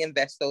 I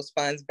reinvest those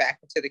funds back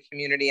into the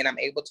community, and I'm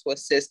able to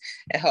assist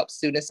and help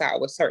students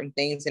out with certain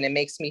things. And it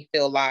makes me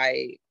feel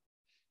like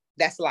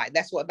that's what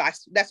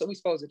we're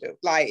supposed to do.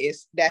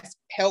 That's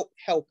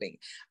helping.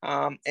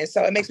 And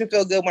so it makes me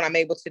feel good when I'm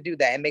able to do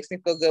that. It makes me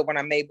feel good when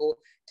I'm able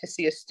to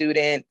see a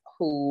student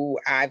who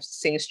I've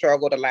seen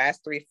struggle the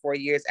last 3-4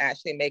 years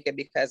actually make it,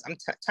 because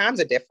times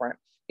are different.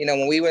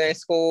 When we were in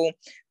school,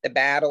 the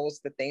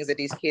battles, the things that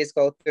these kids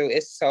go through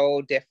is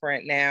so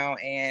different now.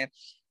 And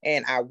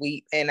I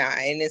weep, and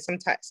then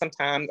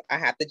sometimes I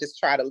have to just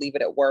try to leave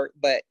it at work,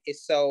 but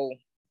it's so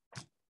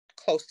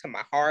close to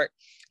my heart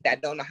that I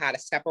don't know how to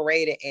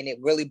separate it. And it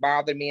really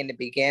bothered me in the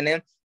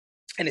beginning.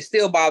 And it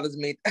still bothers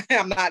me.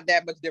 I'm not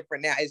that much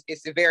different now.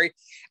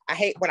 I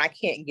hate when I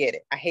can't get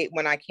it. I hate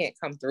when I can't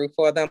come through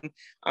for them.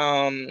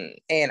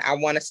 And I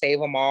want to save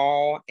them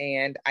all.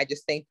 And I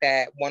just think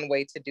that one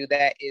way to do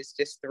that is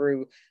just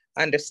through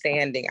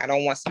understanding. I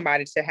don't want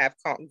somebody to have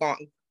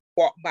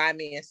walked by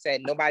me and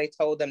said, nobody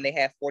told them they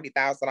had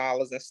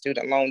 $40,000 in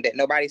student loan debt.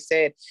 Nobody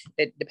said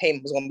that the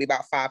payment was going to be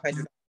about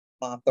 $500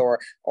 month or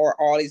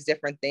all these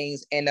different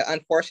things. And the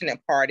unfortunate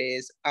part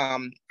is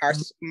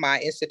my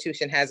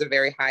institution has a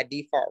very high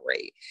default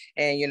rate.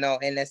 And,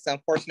 and that's the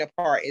unfortunate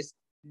part is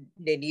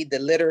they need the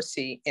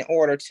literacy in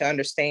order to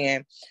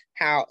understand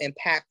how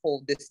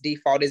impactful this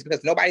default is,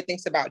 because nobody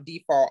thinks about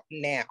default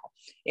now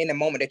in the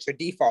moment that you're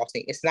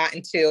defaulting. It's not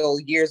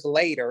until years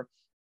later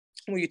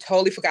when you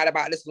totally forgot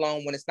about this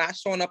loan, when it's not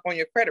showing up on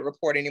your credit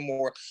report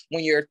anymore,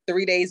 when you're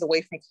 3 days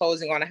away from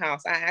closing on a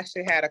house. I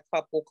actually had a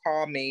couple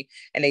call me,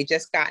 and they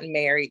just gotten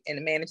married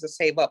and managed to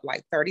save up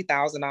like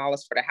 $30,000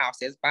 for the house.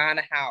 They was buying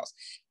a house,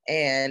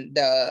 and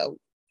the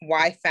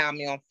wife found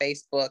me on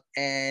Facebook,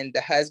 and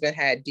the husband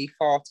had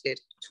defaulted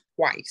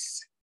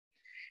twice.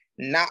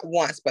 Not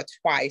once, but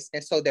twice.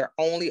 And so their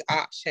only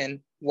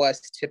option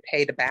was to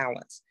pay the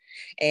balance.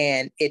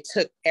 And it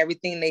took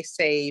everything they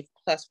saved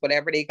plus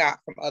whatever they got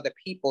from other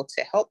people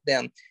to help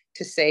them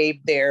to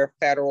save their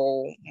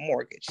federal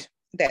mortgage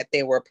that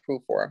they were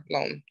approved for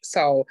loan.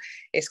 So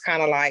it's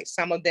kind of like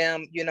some of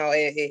them,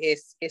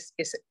 it's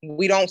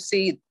we don't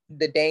see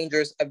the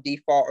dangers of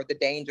default or the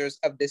dangers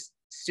of this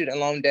student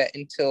loan debt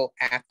until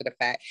after the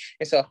fact.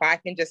 And so if I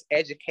can just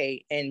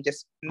educate and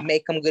just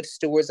make them good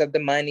stewards of the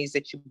monies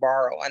that you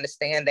borrow,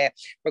 understand that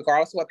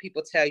regardless of what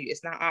people tell you,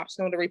 it's not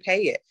optional to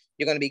repay it.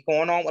 You're going to be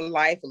going on with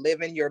life,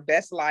 living your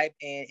best life.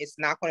 And it's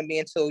not going to be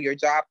until your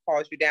job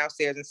calls you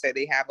downstairs and say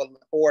they have an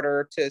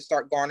order to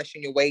start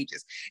garnishing your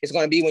wages. It's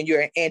going to be when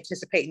you're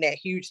anticipating that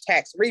huge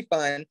tax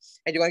refund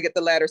and you're going to get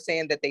the letter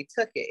saying that they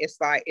took it.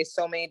 It's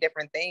so many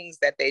different things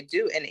that they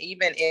do. And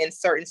even in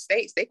certain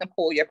states, they can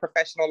pull your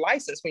professional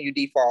license when you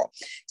default.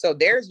 So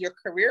there's your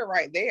career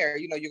right there.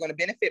 You're going to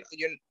benefit.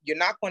 You're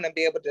not going to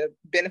be able to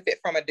benefit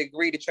from a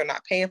degree that you're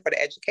not paying for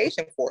the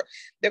education for.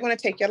 They're going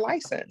to take your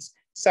license.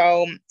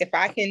 So if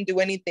I can do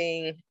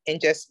anything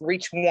and just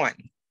reach one,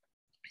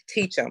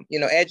 teach them,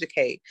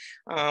 educate.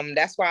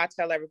 That's why I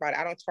tell everybody,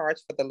 I don't charge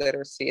for the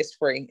literacy. It's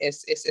free.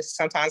 It's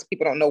sometimes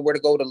people don't know where to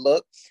go to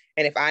look.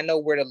 And if I know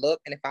where to look,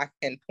 and if I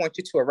can point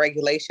you to a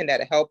regulation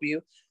that'll help you,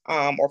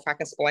 or if I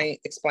can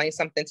explain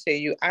something to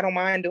you, I don't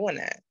mind doing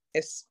that.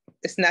 It's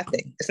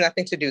nothing. It's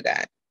nothing to do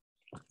that.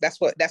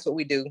 That's what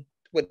we do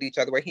with each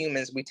other. We're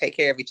humans. We take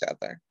care of each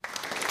other.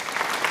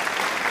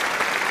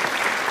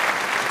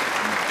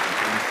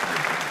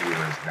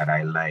 That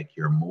I like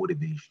your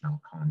motivational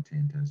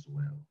content as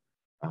well.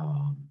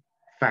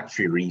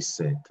 Factory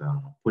reset,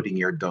 putting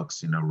your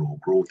ducks in a row.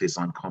 Growth is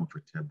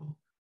uncomfortable.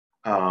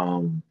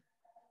 Time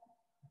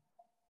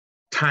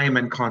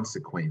and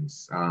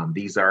consequence.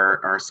 These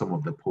are some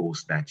of the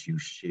posts that you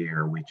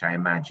share, which I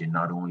imagine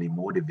not only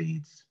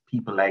motivates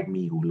people like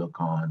me who look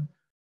on,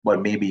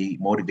 but maybe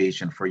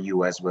motivation for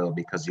you as well,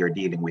 because you're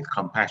dealing with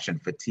compassion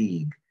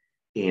fatigue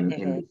in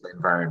this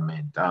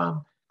environment.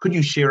 Could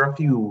you share a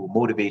few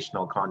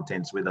motivational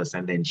contents with us,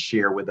 and then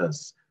share with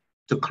us,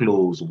 to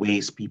close,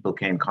 ways people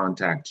can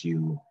contact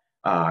you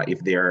if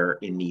they're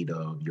in need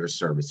of your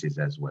services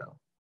as well?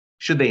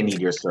 Should they need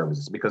your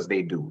services? Because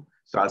they do.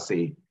 So I'll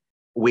say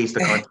ways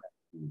to contact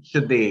you,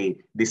 should they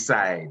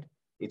decide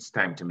it's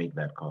time to make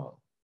that call.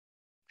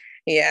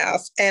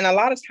 Yes. And a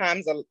lot of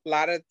times, a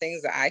lot of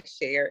things that I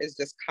share is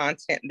just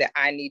content that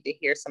I need to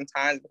hear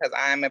sometimes, because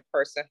I'm a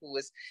person who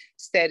is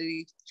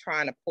steadily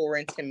trying to pour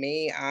into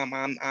me.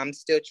 I'm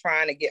still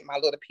trying to get my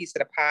little piece of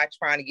the pie,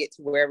 trying to get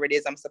to wherever it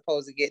is I'm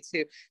supposed to get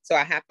to. So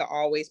I have to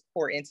always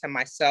pour into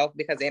myself,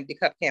 because the empty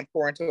cup can't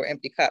pour into an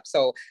empty cup.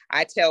 So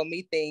I tell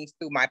me things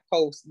through my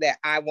posts that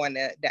I want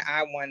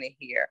to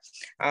hear.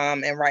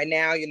 And right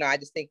now, I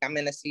just think I'm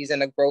in a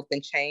season of growth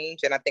and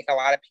change. And I think a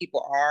lot of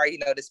people are,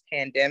 this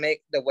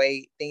pandemic, the way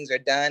way things are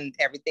done.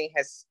 Everything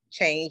has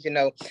changed. You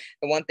know,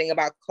 the one thing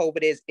about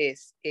COVID is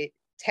it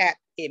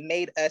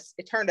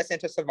turned us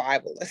into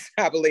survivalists.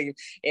 I believe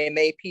it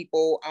made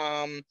people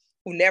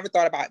who never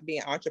thought about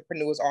being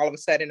entrepreneurs all of a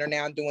sudden are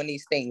now doing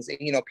these things.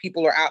 You know,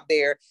 people are out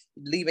there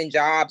leaving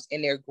jobs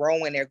and they're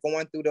going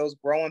through those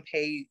growing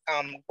pains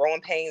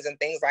and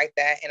things like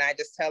that. And I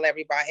just tell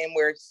everybody, and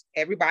where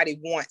everybody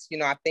wants, you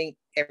know, I think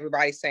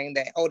everybody's saying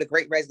that, oh, the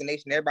great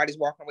resignation, everybody's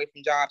walking away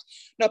from jobs.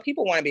 No,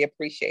 people want to be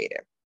appreciated.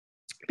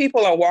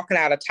 People are walking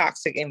out of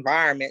toxic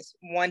environments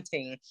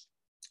wanting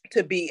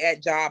to be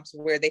at jobs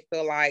where they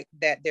feel like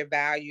that their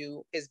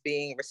value is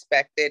being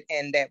respected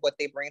and that what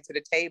they bring to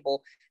the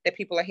table, that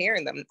people are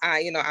hearing them.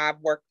 I've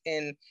worked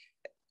in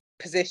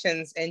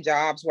positions and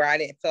jobs where I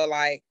didn't feel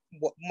like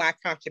my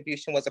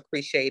contribution was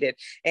appreciated.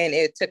 And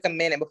it took a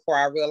minute before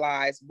I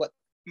realized what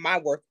my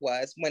worth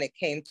was when it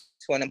came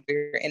to an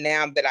employer. And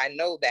now that I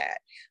know that,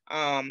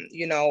 I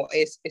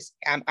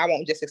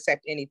won't just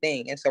accept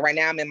anything. And so right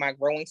now I'm in my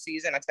growing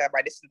season. I tell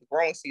everybody, this is the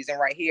growing season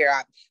right here.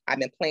 I've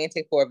been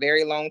planting for a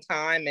very long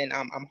time, and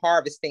I'm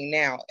harvesting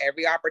now.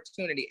 Every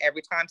opportunity,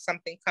 every time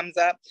something comes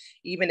up,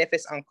 even if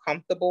it's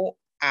uncomfortable,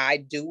 I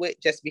do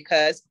it just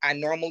because I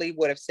normally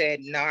would have said,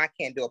 no, I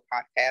can't do a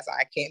podcast.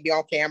 I can't be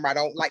on camera. I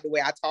don't like the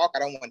way I talk. I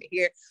don't want to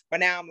hear.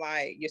 But now I'm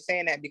like, you're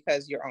saying that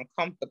because you're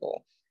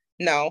uncomfortable.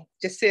 No,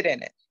 just sit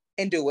in it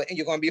and do it, and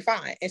you're going to be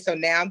fine. And so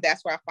now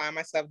that's where I find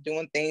myself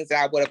doing things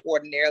that I would have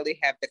ordinarily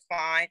have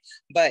declined,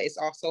 but it's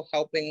also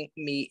helping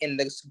me in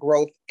this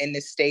growth, in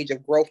this stage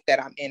of growth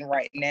that I'm in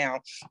right now.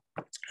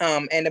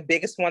 And the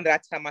biggest one that I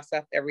tell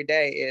myself every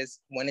day is,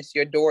 when it's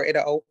your door,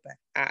 it'll open.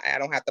 I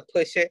don't have to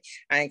push it.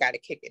 I ain't got to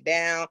kick it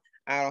down.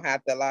 I don't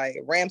have to like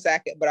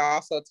ransack it, but I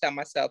also tell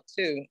myself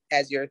too,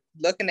 as you're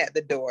looking at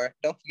the door,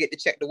 don't forget to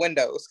check the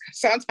windows.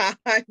 Sometimes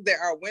there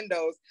are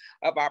windows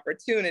of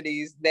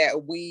opportunities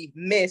that we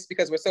miss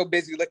because we're so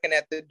busy looking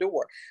at the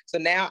door. So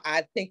now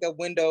I think of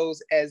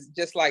windows as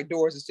just like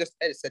doors.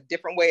 It's a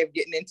different way of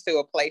getting into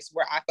a place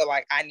where I feel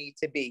like I need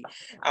to be.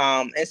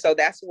 And so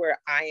that's where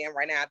I am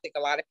right now. I think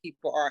a lot of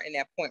people are in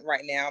that point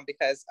right now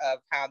because of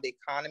how the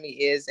economy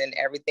is and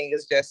everything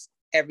is just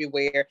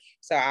everywhere.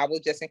 So I will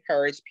just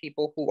encourage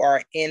people who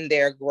are in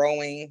their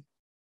going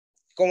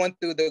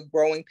through the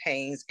growing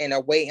pains and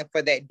are waiting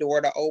for that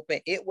door to open.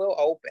 It will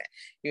open.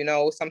 You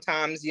know,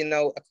 sometimes, you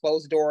know, a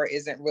closed door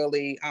isn't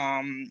really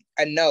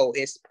a no,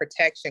 it's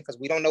protection, because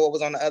we don't know what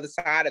was on the other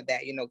side of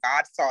that. You know,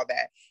 God saw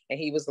that and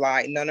he was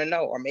like, no.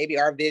 Or maybe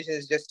our vision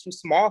is just too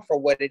small for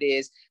what it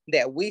is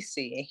that we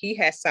see. And he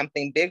has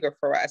something bigger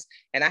for us.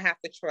 And I have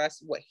to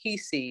trust what he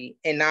sees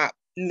and not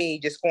me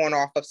just going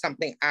off of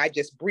something I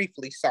just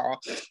briefly saw.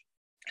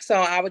 So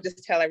I would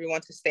just tell everyone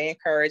to stay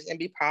encouraged and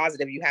be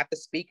positive. You have to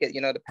speak it.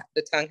 You know,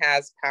 the tongue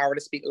has power to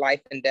speak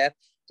life and death.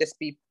 Just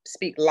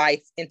speak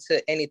life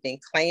into anything.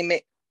 Claim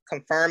it,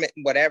 confirm it,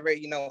 whatever,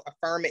 you know,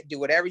 affirm it, do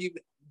whatever you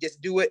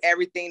just do it,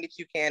 everything that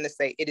you can to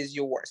say it is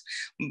yours.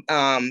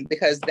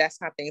 Because that's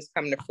how things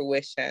come to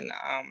fruition.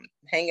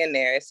 Hang in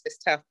there. It's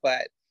tough,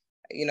 but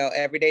you know,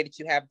 every day that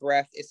you have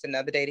breath, it's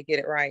another day to get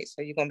it right.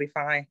 So you're going to be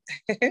fine.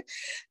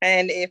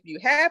 And if you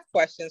have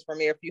questions for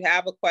me, if you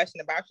have a question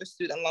about your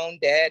student loan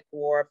debt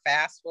or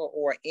FAFSA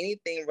or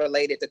anything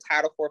related to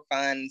Title IV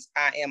funds,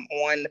 I am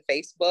on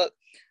Facebook.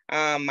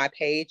 My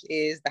page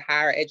is the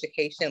Higher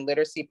Education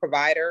Literacy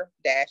Provider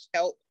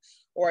 -help,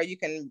 or you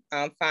can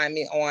find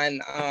me on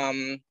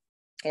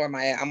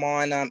I'm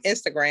on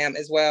Instagram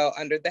as well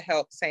under the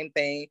help, same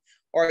thing.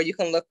 Or you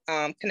can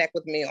connect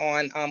with me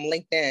on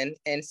LinkedIn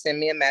and send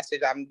me a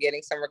message. I'm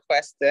getting some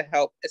requests to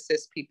help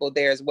assist people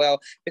there as well,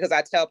 because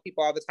I tell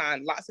people all the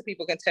time, lots of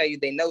people can tell you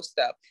they know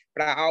stuff,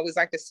 but I always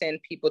like to send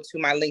people to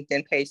my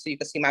LinkedIn page so you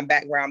can see my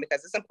background,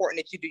 because it's important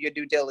that you do your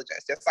due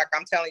diligence. Just like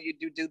I'm telling you,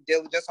 do due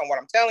diligence on what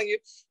I'm telling you,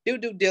 do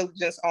due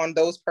diligence on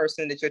those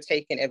persons that you're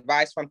taking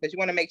advice from, because you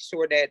want to make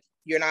sure that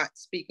you're not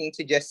speaking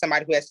to just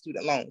somebody who has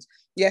student loans.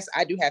 Yes,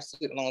 I do have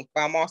student loans,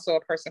 but I'm also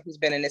a person who's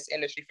been in this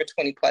industry for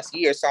 20 plus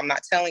years. So I'm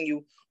not telling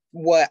you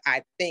what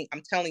I think,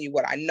 I'm telling you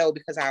what I know,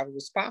 because I was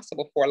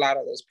responsible for a lot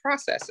of those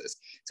processes.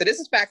 So this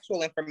is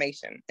factual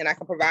information, and I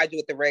can provide you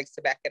with the regs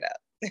to back it up.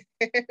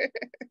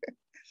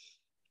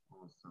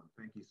 Awesome.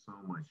 Thank you so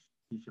much.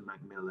 Keisha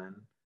McMillan,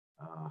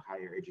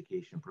 higher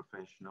education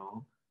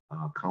professional,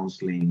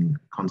 counseling,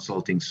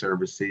 consulting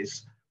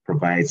services,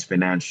 provides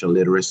financial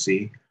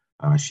literacy.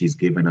 She's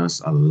given us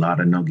a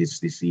lot of nuggets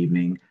this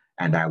evening,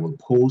 and I will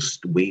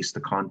post ways to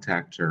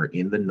contact her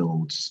in the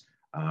notes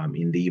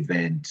in the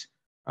event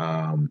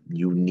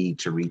you need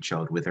to reach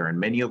out with her. And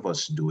many of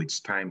us do.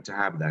 It's time to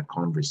have that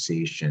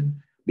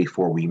conversation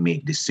before we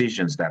make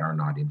decisions that are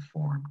not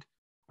informed.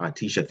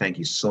 Tisha, thank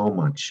you so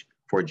much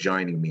for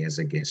joining me as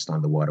a guest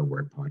on the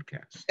Waterword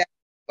podcast.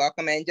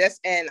 Welcome.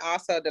 And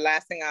also the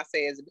last thing I'll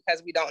say is,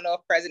 because we don't know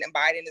if President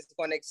Biden is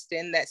going to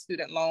extend that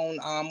student loan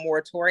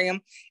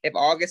moratorium. If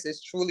August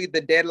is truly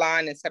the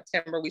deadline, in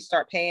September we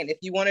start paying. If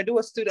you want to do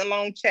a student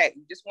loan check,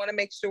 you just want to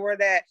make sure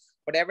that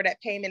whatever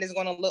that payment is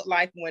going to look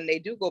like when they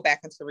do go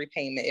back into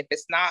repayment. If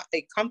it's not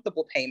a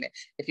comfortable payment,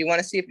 if you want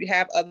to see if you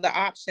have other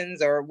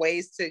options or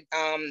ways to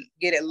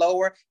get it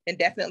lower, then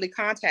definitely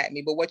contact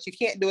me. But what you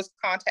can't do is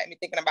contact me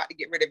thinking about to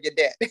get rid of your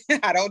debt.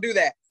 I don't do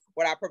that.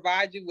 What I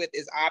provide you with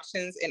is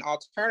options and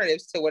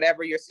alternatives to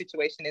whatever your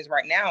situation is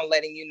right now,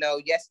 letting you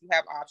know, yes, you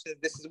have options.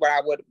 This is what I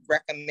would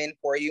recommend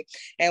for you.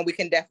 And we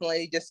can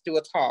definitely just do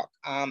a talk.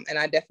 And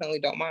I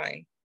definitely don't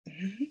mind.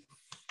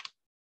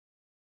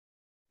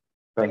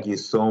 Thank you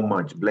so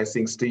much.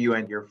 Blessings to you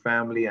and your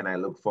family. And I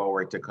look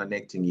forward to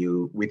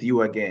connecting with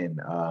you again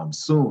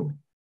soon.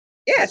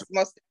 Yes,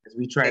 as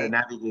we try to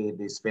navigate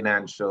this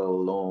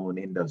financial loan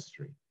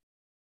industry.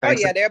 Thanks.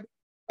 Oh yeah, there'll be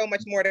so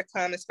much more to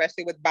come,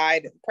 especially with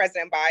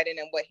President Biden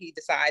and what he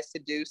decides to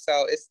do.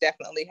 So it's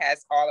definitely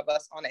has all of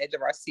us on the edge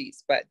of our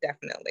seats, but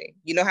definitely,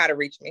 you know how to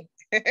reach me.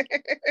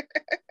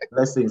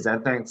 Blessings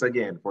and thanks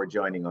again for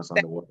joining us on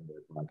the Word and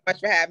Word podcast. Thank you so much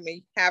for having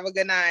me. Have a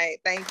good night.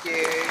 Thank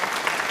you.